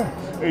আছি, হ্যাঁ,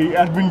 এই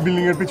অ্যাডমিন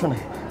বিল্ডিং এর পেছনে।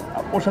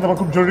 ওর সাথে আমার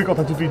খুব জরুরি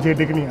কথা আছে, তুই যে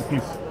ডেকে নিয়ে আস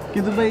প্লিজ।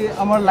 কিন্তু ভাই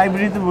আমার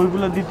লাইব্রেরিতে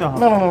বইগুলো দিতে হবে।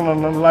 না না না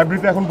না,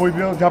 লাইব্রেরিতে এখন বই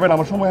দেওয়া যাবে না,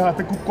 আমার সময়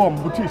হাতে খুব কম,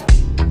 বুঝছিস?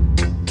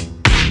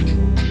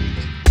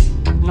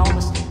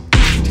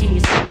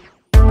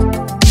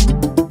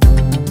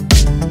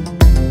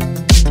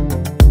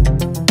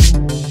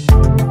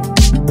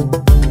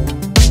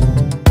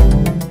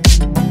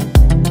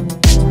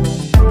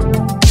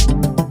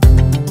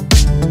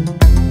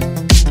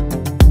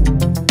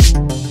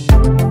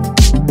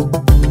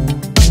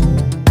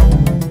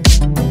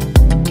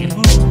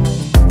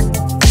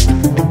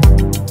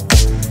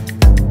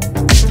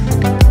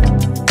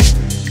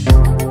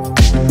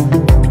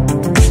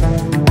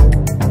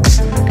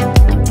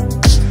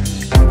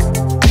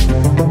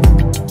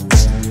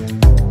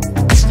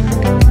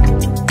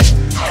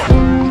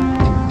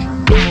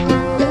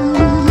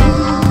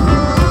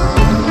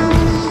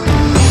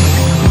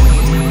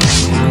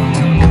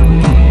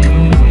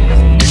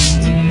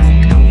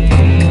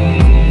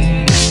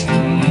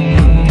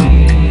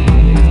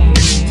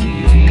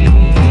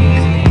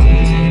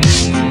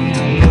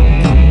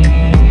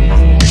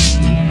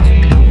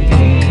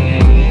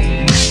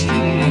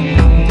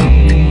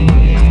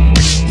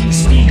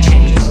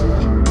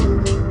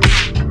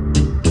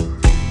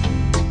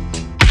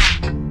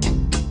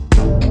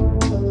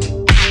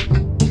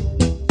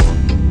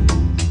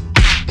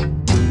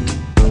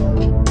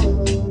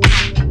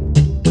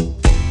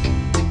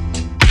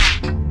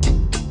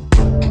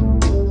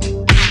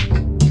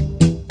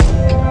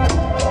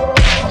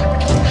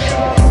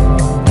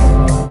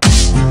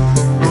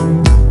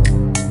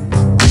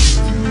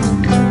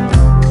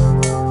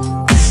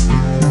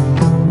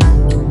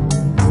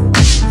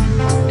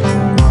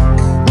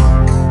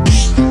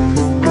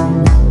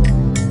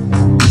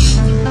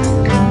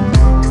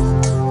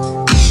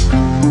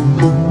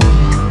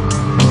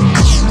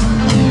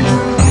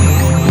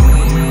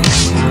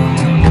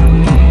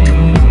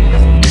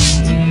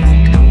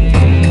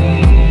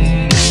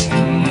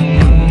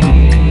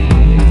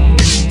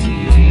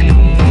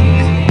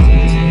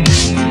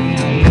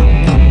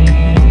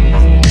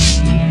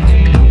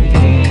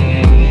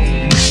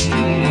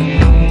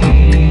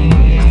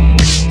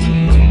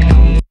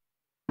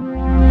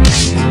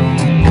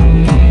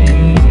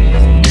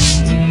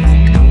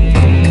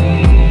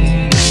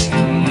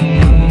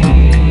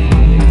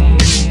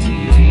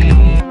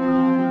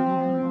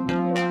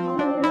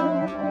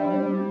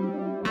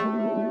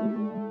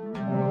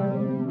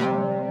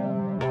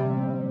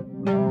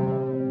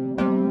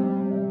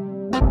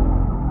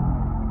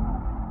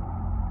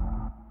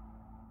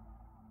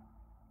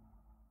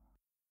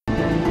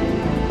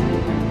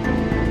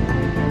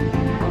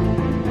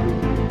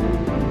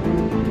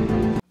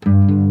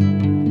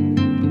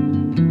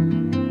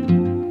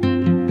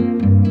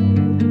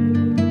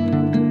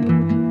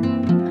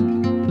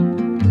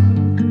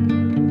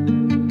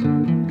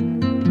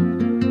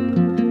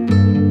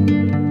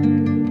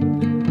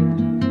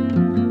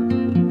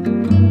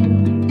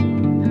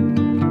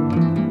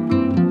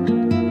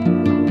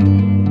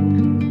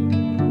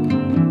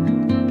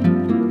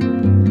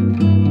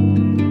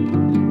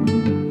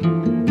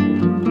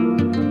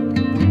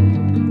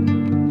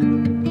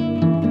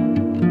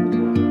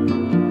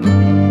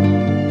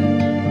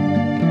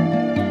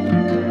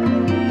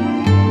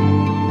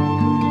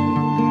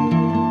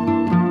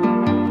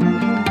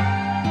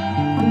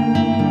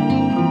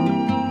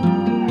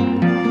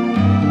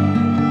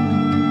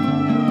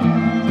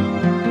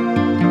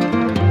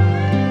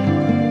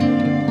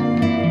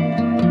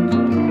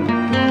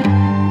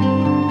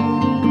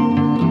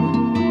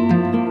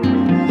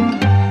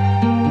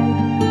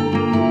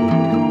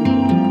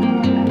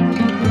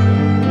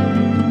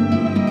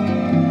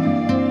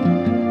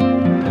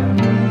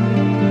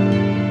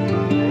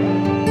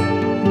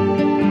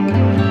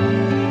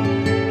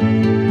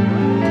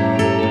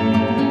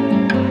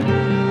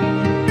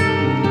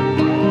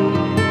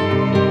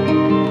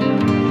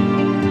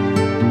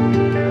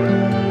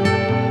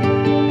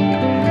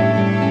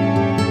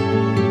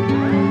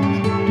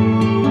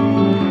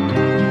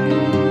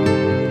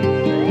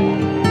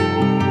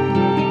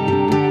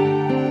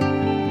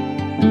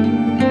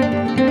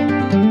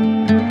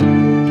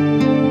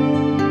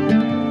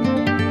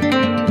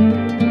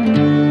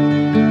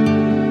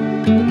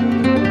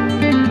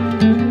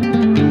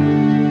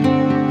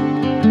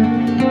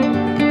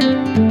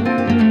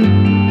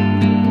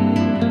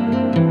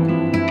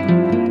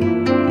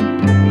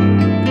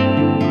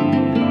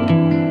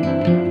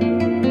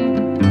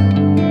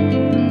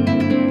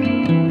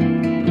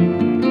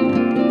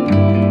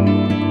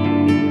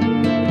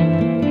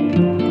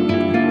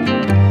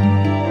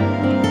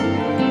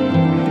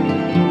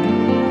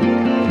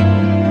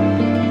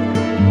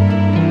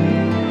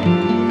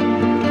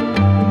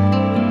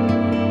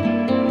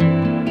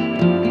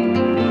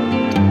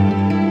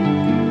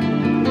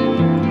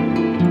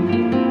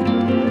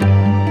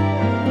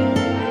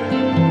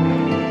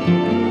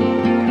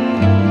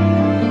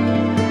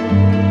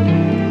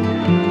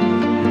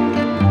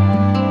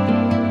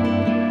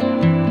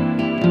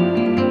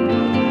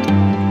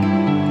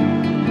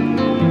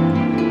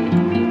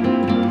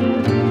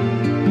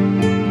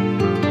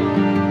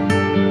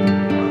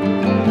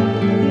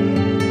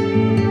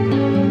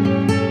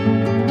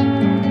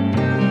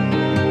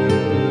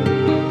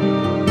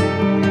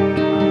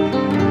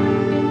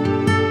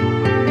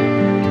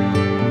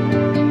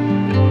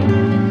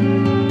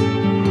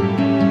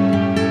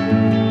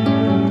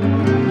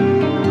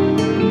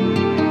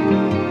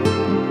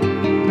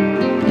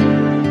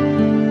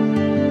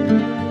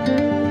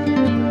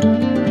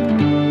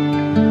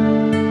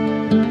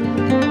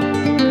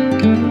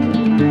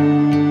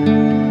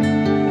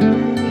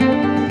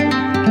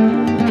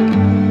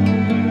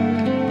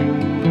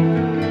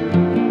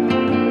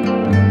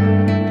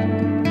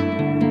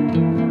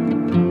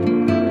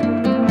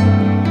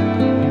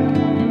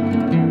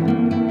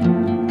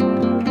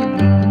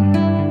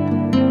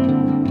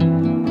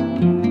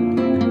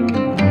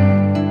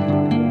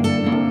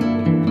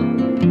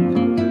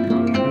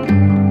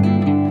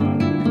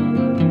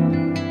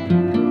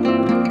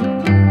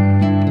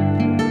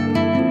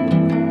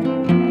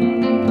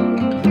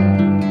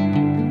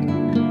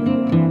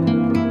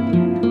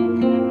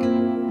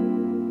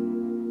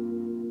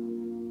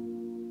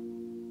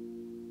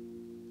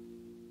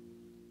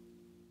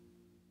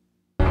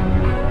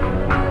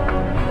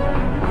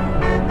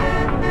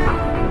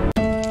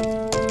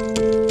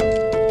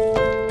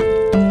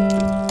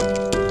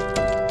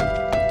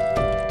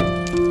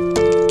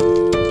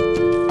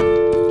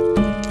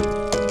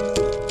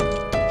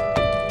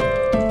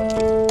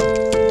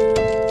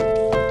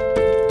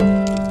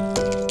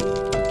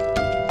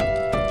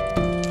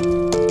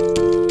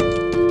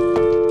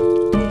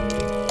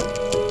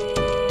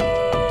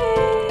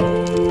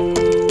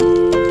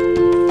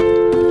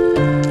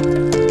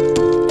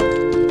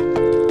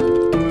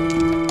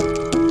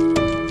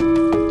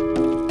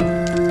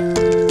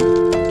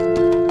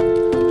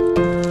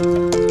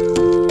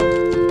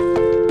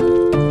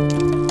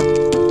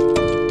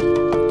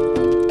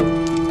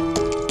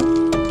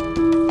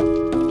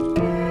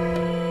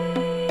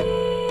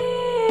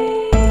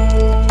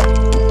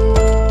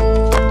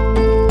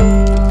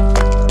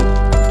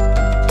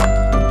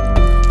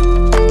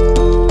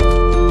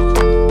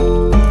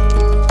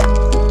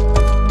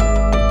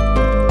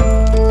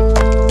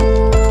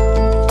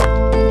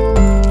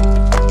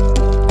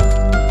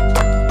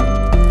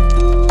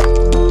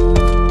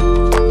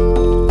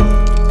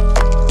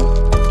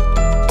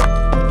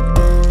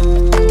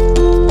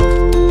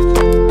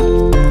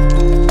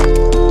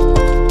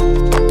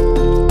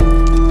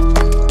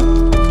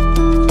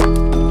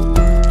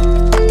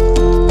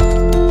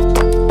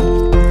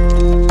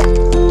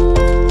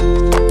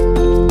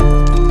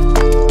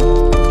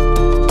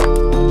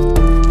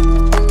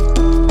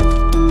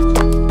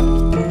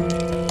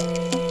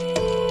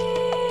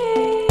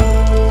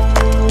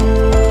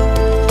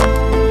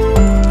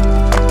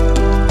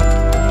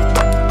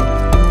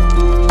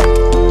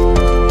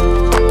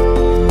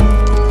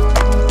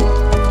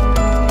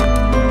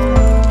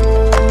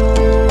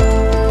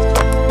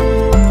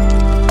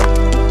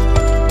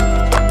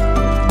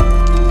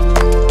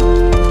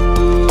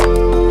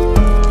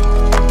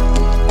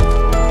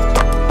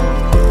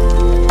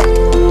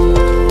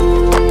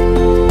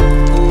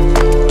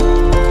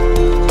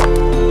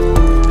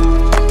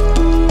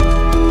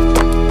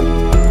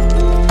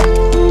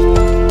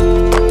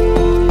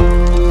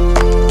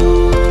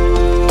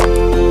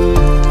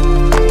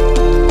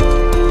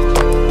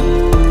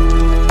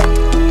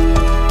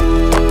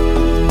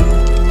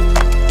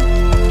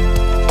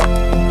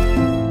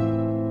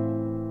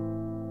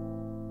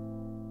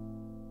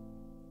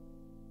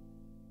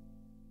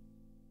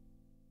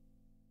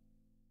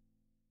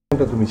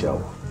 তুমি চাও?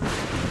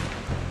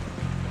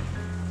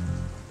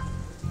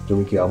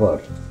 তুমি কি আবার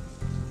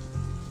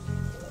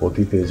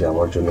অতীতে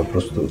যাওয়ার জন্য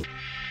প্রস্তুত?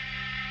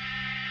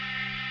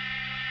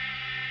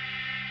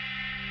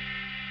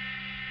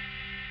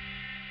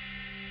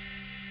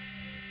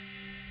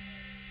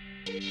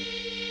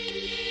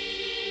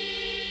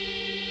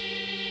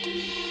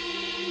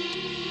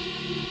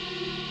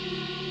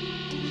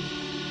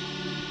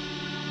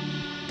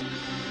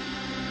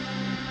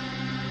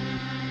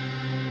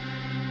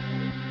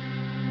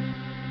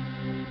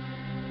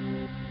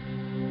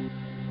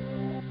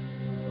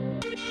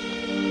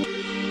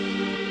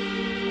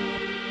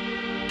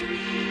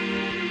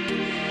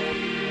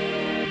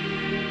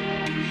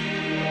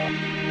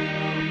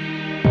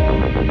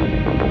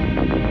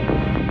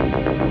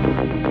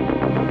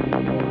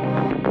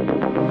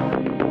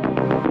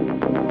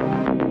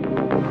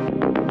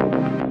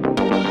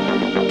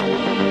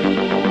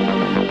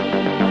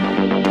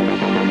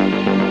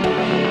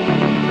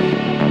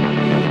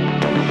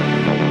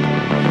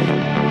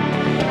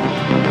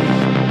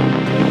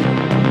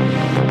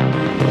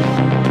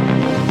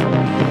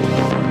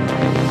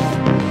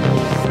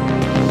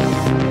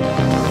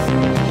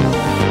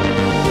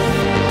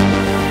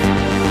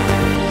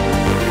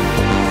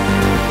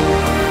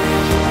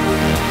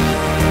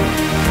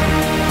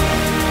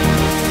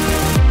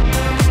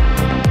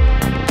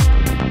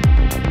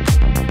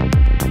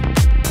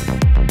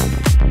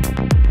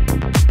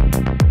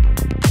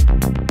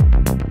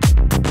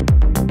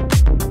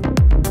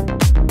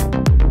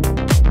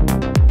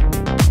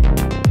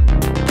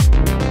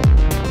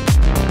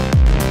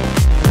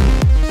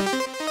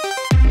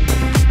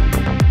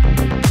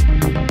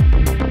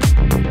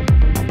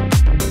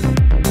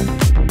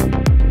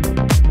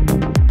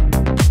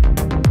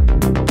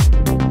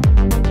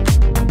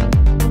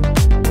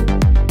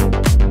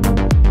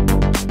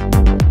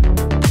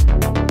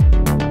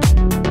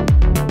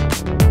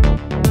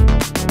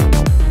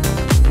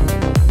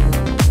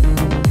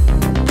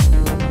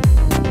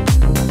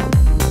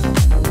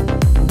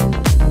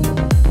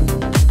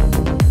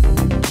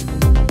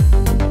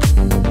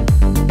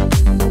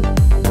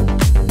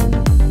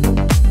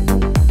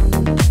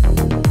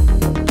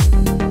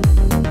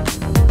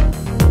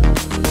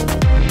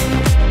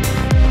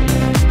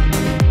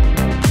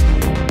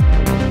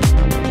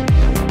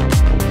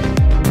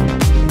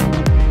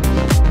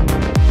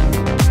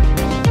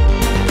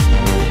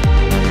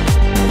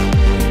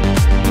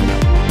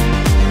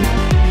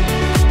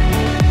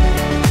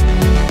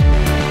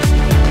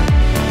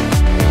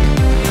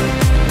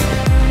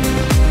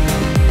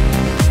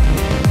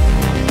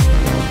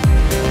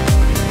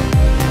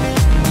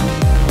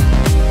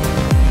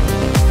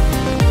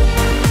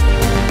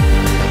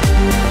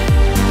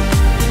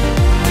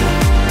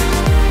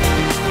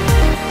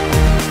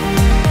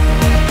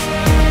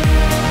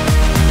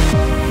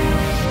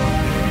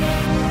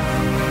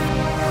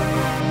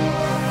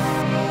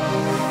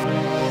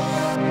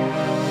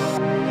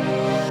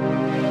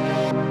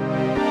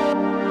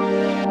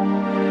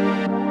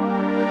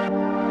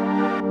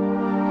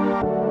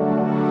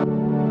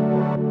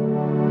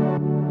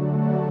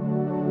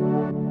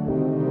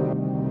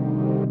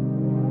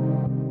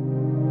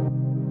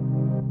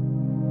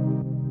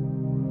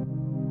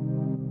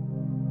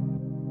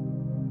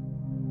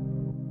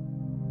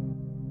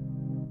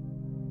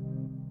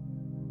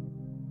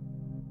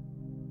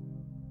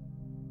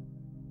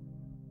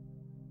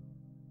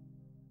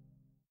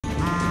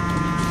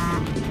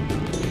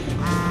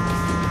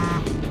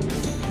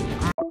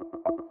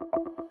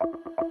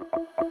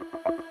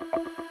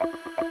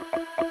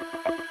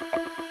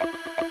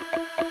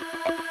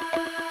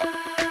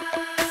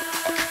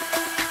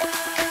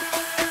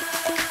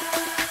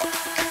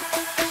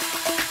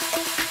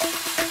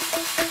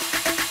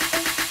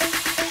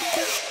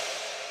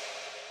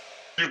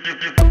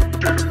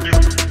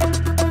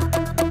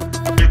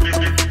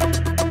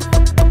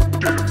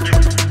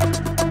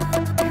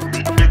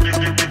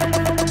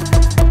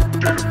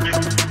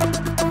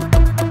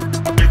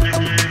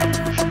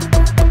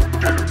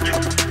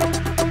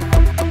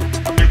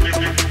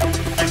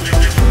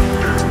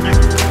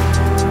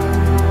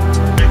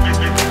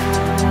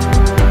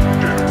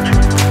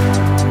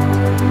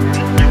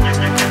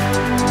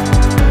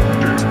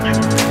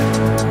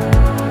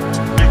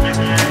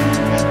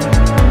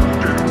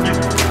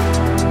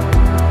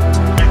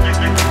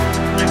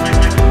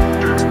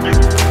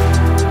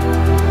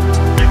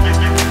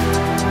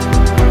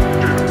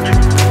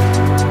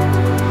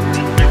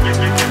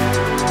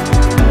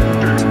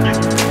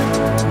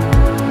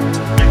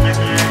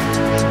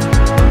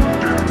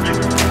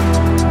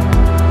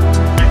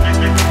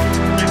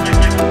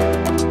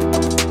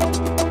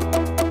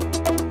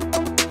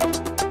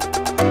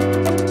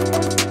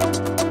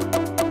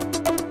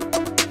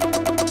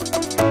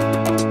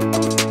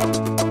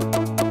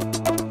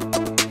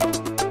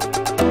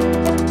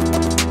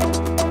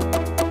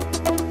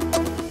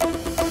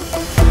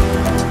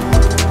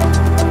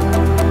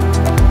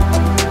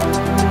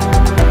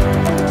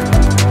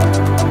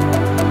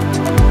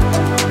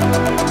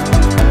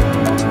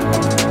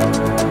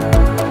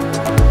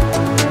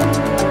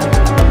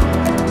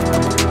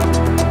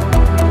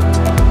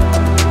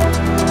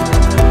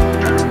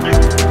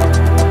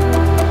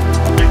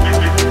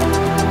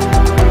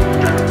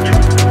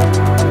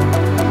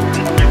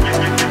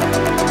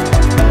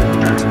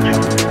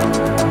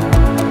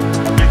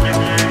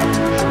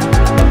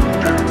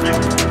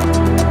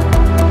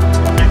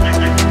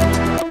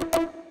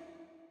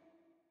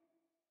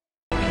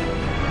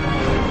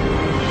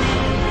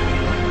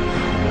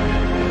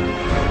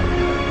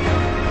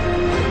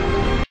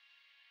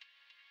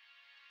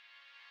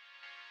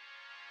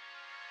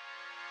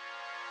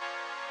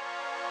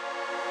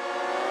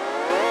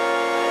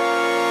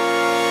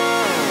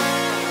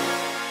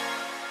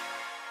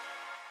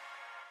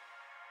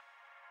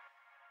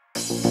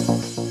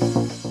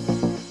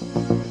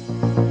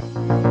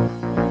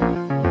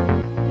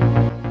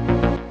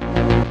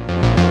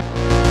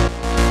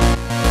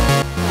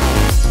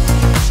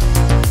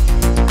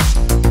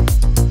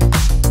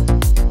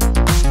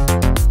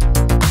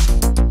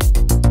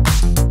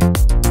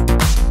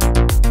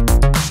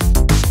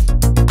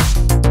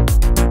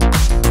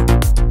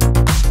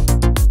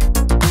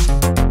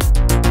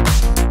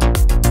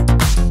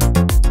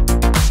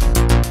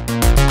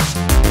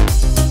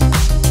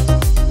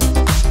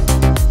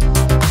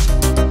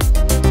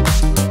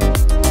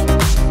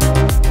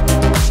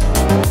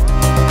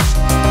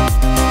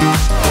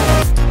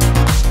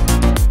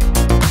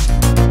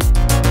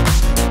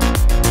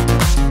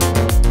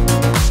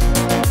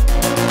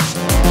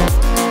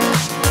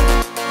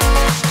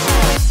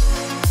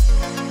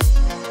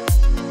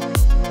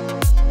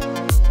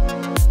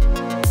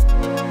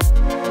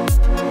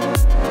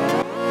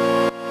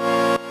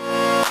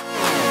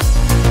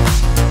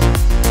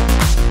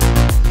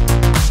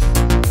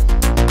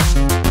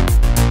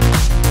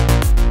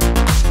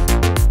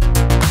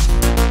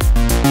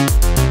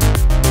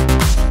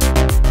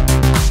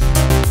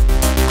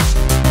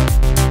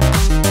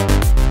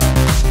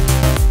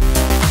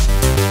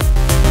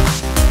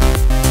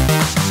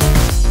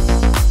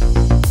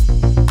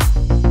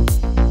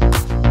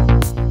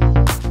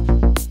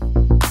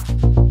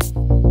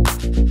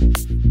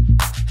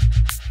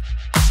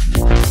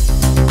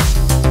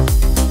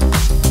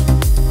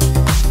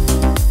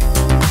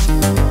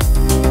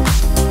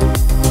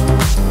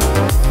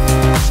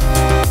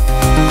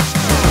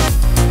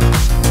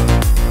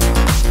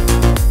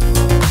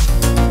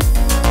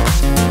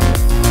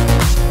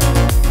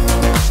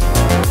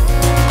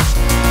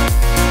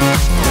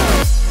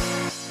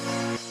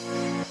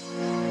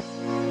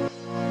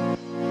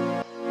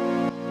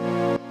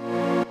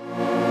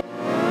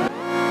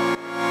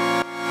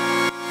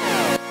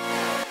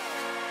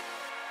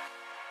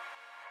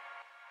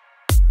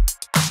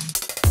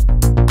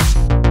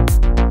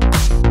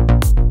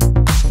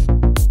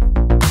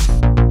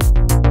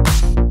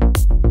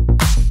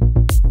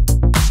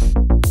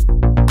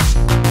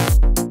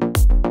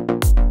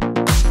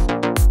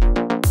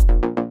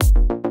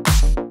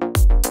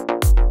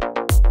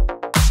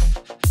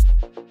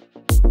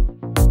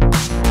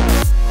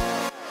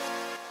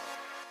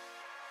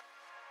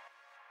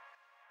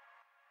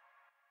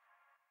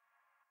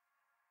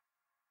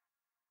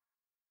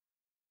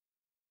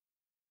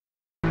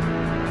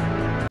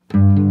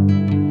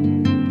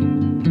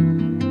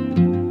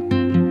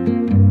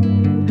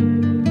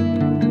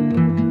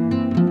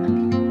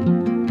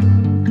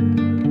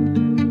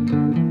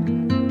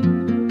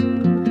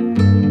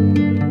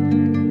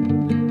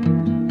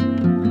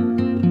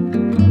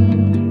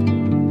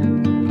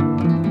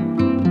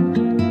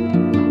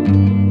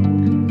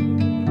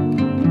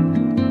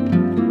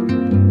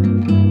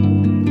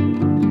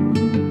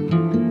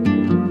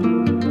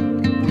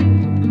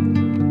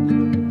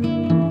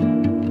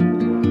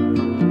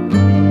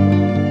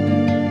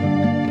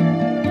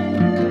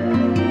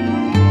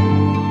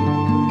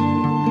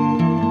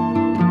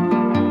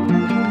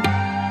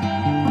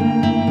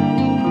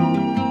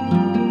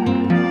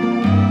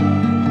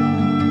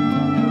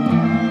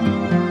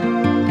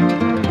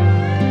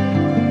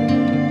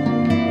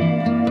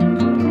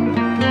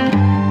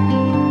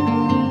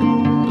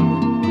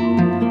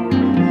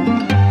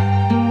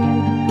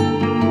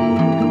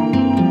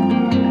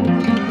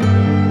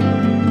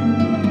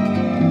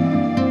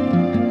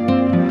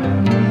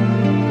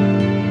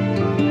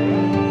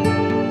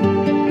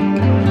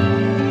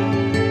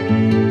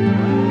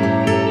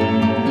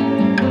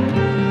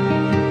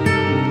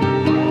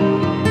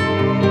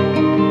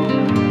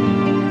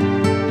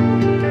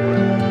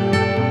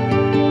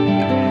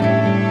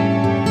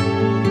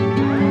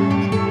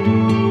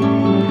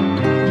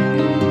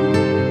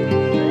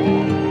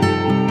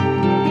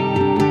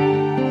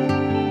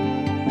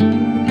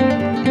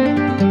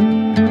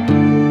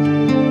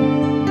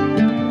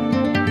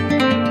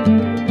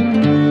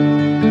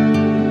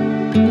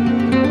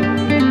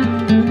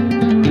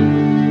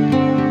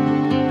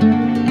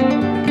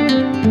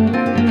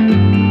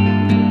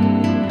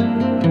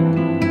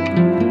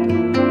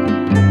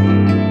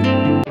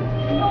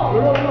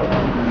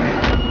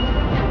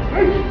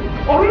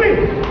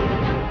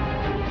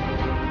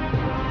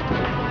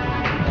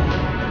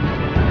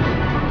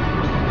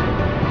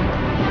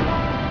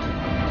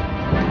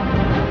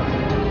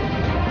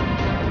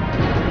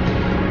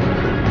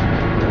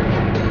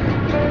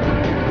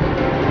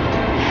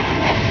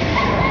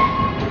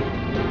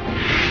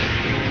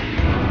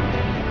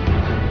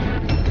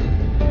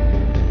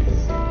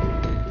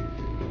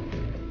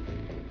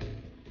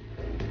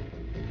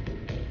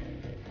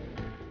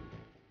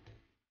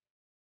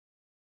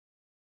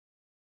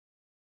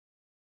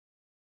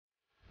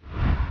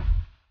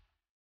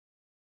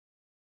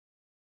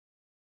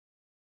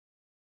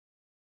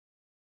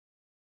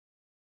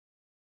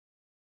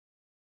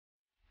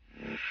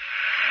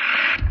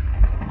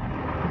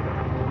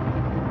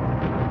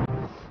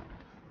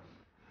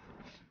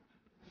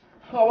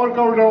 আমার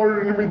কারণে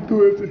অরণ্যের মৃত্যু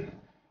হয়েছে।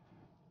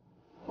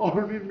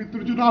 অরণ্যের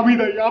মৃত্যুর জন্য আমি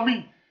দায়ী।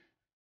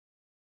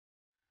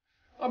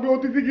 আমি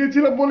অতীতে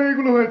গিয়েছিলাম বলে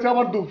এগুলো হয়েছে।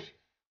 আমার দোষ,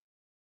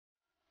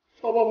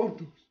 সব আমার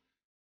দোষ।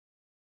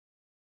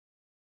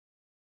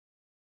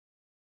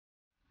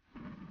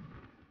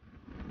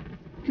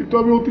 কিন্তু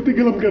আমি অতীতে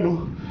গেলাম কেন?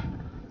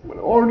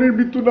 মানে অরণ্যের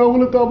মৃত্যু না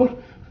হলে তো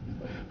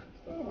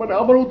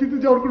আমার অতীতে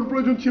যাওয়ার কোনো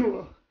প্রয়োজন ছিল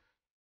না।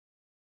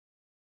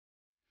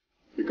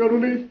 এই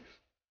কারণেই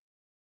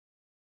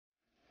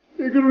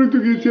তো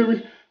গিয়েছি আমি।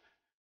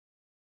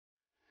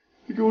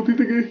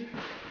 অতীতে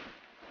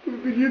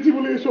গিয়েছি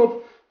বলে এসব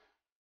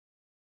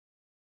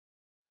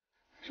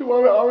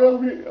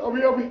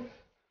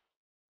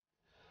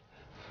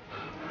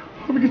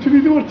আমি কিছু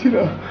নিতে পারছি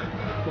না।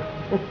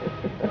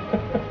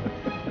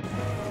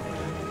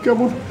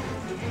 কেমন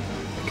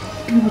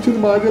ত্রিভুজের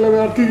মাঝে আমি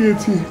আটকে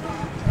গিয়েছি।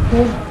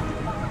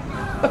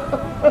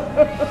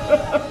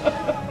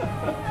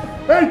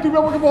 এই তুমি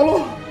আমাকে বলো,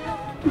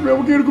 তুমি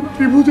আমাকে এরকম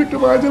ত্রিভুজ একটা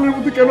মায়াজালের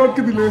মধ্যে কেন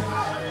আটকে দিলে?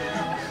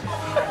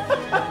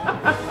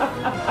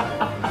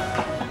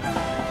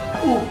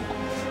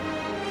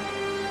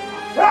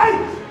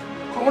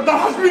 খবরটা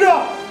হাসবি না,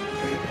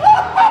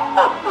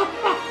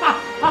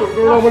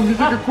 আমার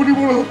নিজেকে খুনি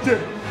মনে হচ্ছে।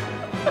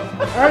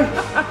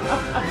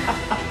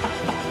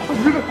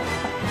 হাসবি না।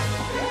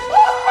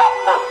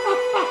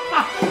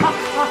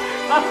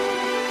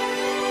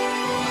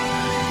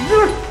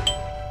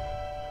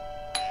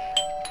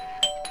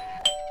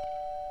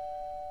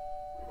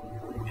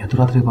 এত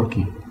রাত্রে পর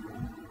কি?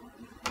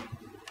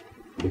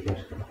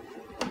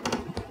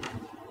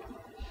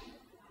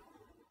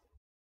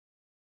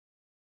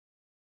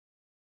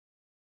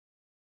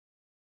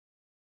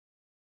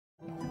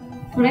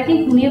 তোরা কি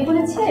ঘুমিয়ে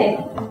পড়েছে?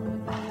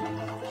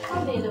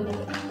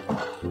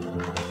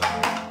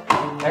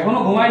 এখনো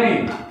ঘুমায়নি।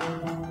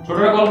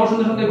 ছোটরা গল্প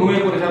শুনতে শুনতে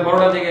ঘুমিয়ে পড়েছে, আর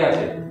বড়রা জেগে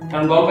আছে,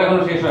 কারণ গল্প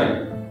এখনো শেষ হয়নি।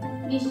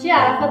 নিশ্চয়ই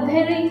আরাফাত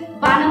ভাইয়ের ওই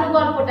বানানো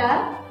গল্পটা।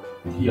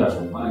 কি আছে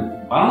মানে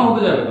বানানো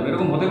হতে যাবে?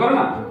 এরকম হতে পারে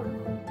না।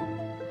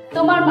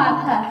 তোমার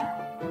মাথা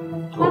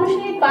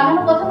মানুষের এই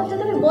বানানো কথাবার্তা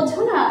তুমি বোঝো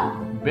না।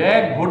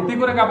 ব্যাগ ভর্তি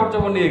করে কাপড়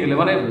চোপড় নিয়ে গেলে,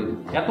 মানে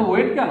এত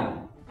ওয়েট কেন?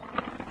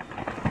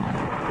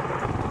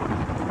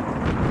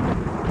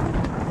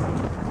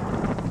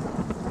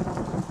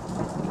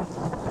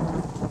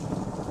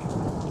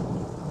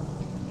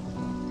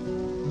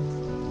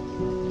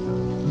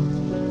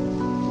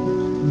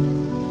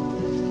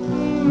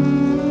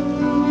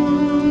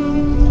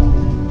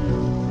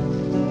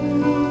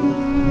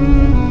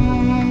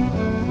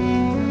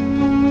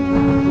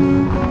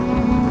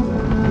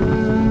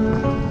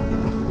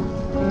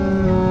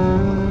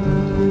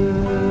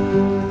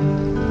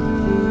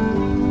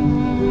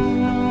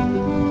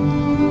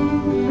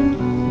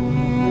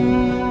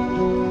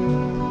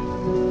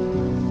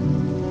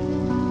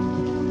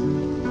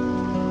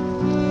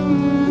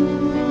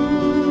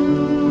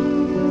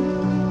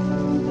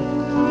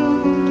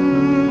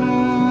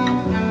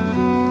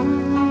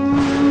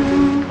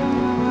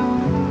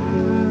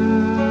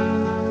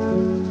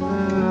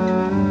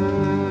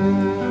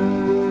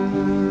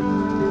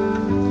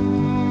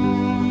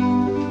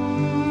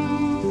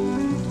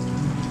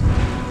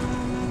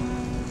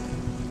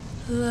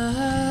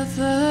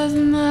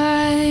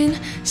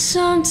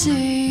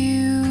 Someday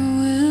you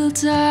will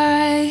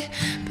die,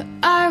 but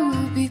I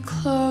will be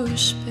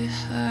close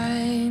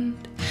behind.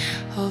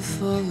 I'll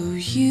follow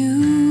you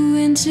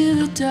into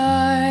the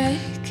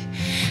dark.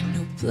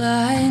 No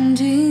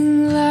blinding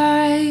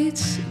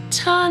lights,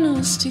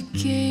 tunnels to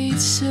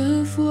gates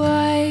of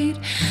white.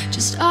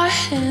 Just our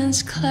hands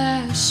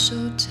clasped so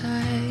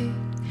tight,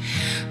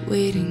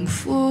 waiting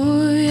for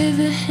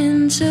the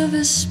hint of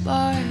a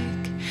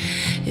spark.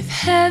 If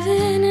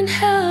heaven and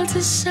hell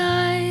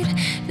decide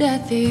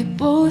that they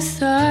both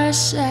are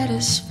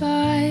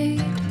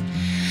satisfied,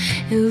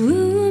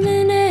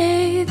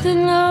 illuminate the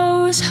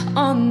nose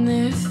on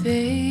their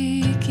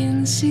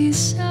vacancy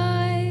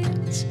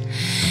signs.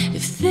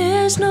 If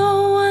there's no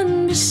one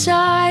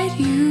beside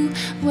you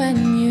when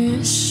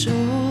your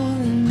soul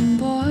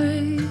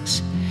embarks,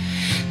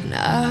 then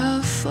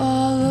I'll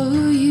follow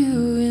you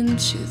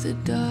into the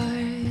dark.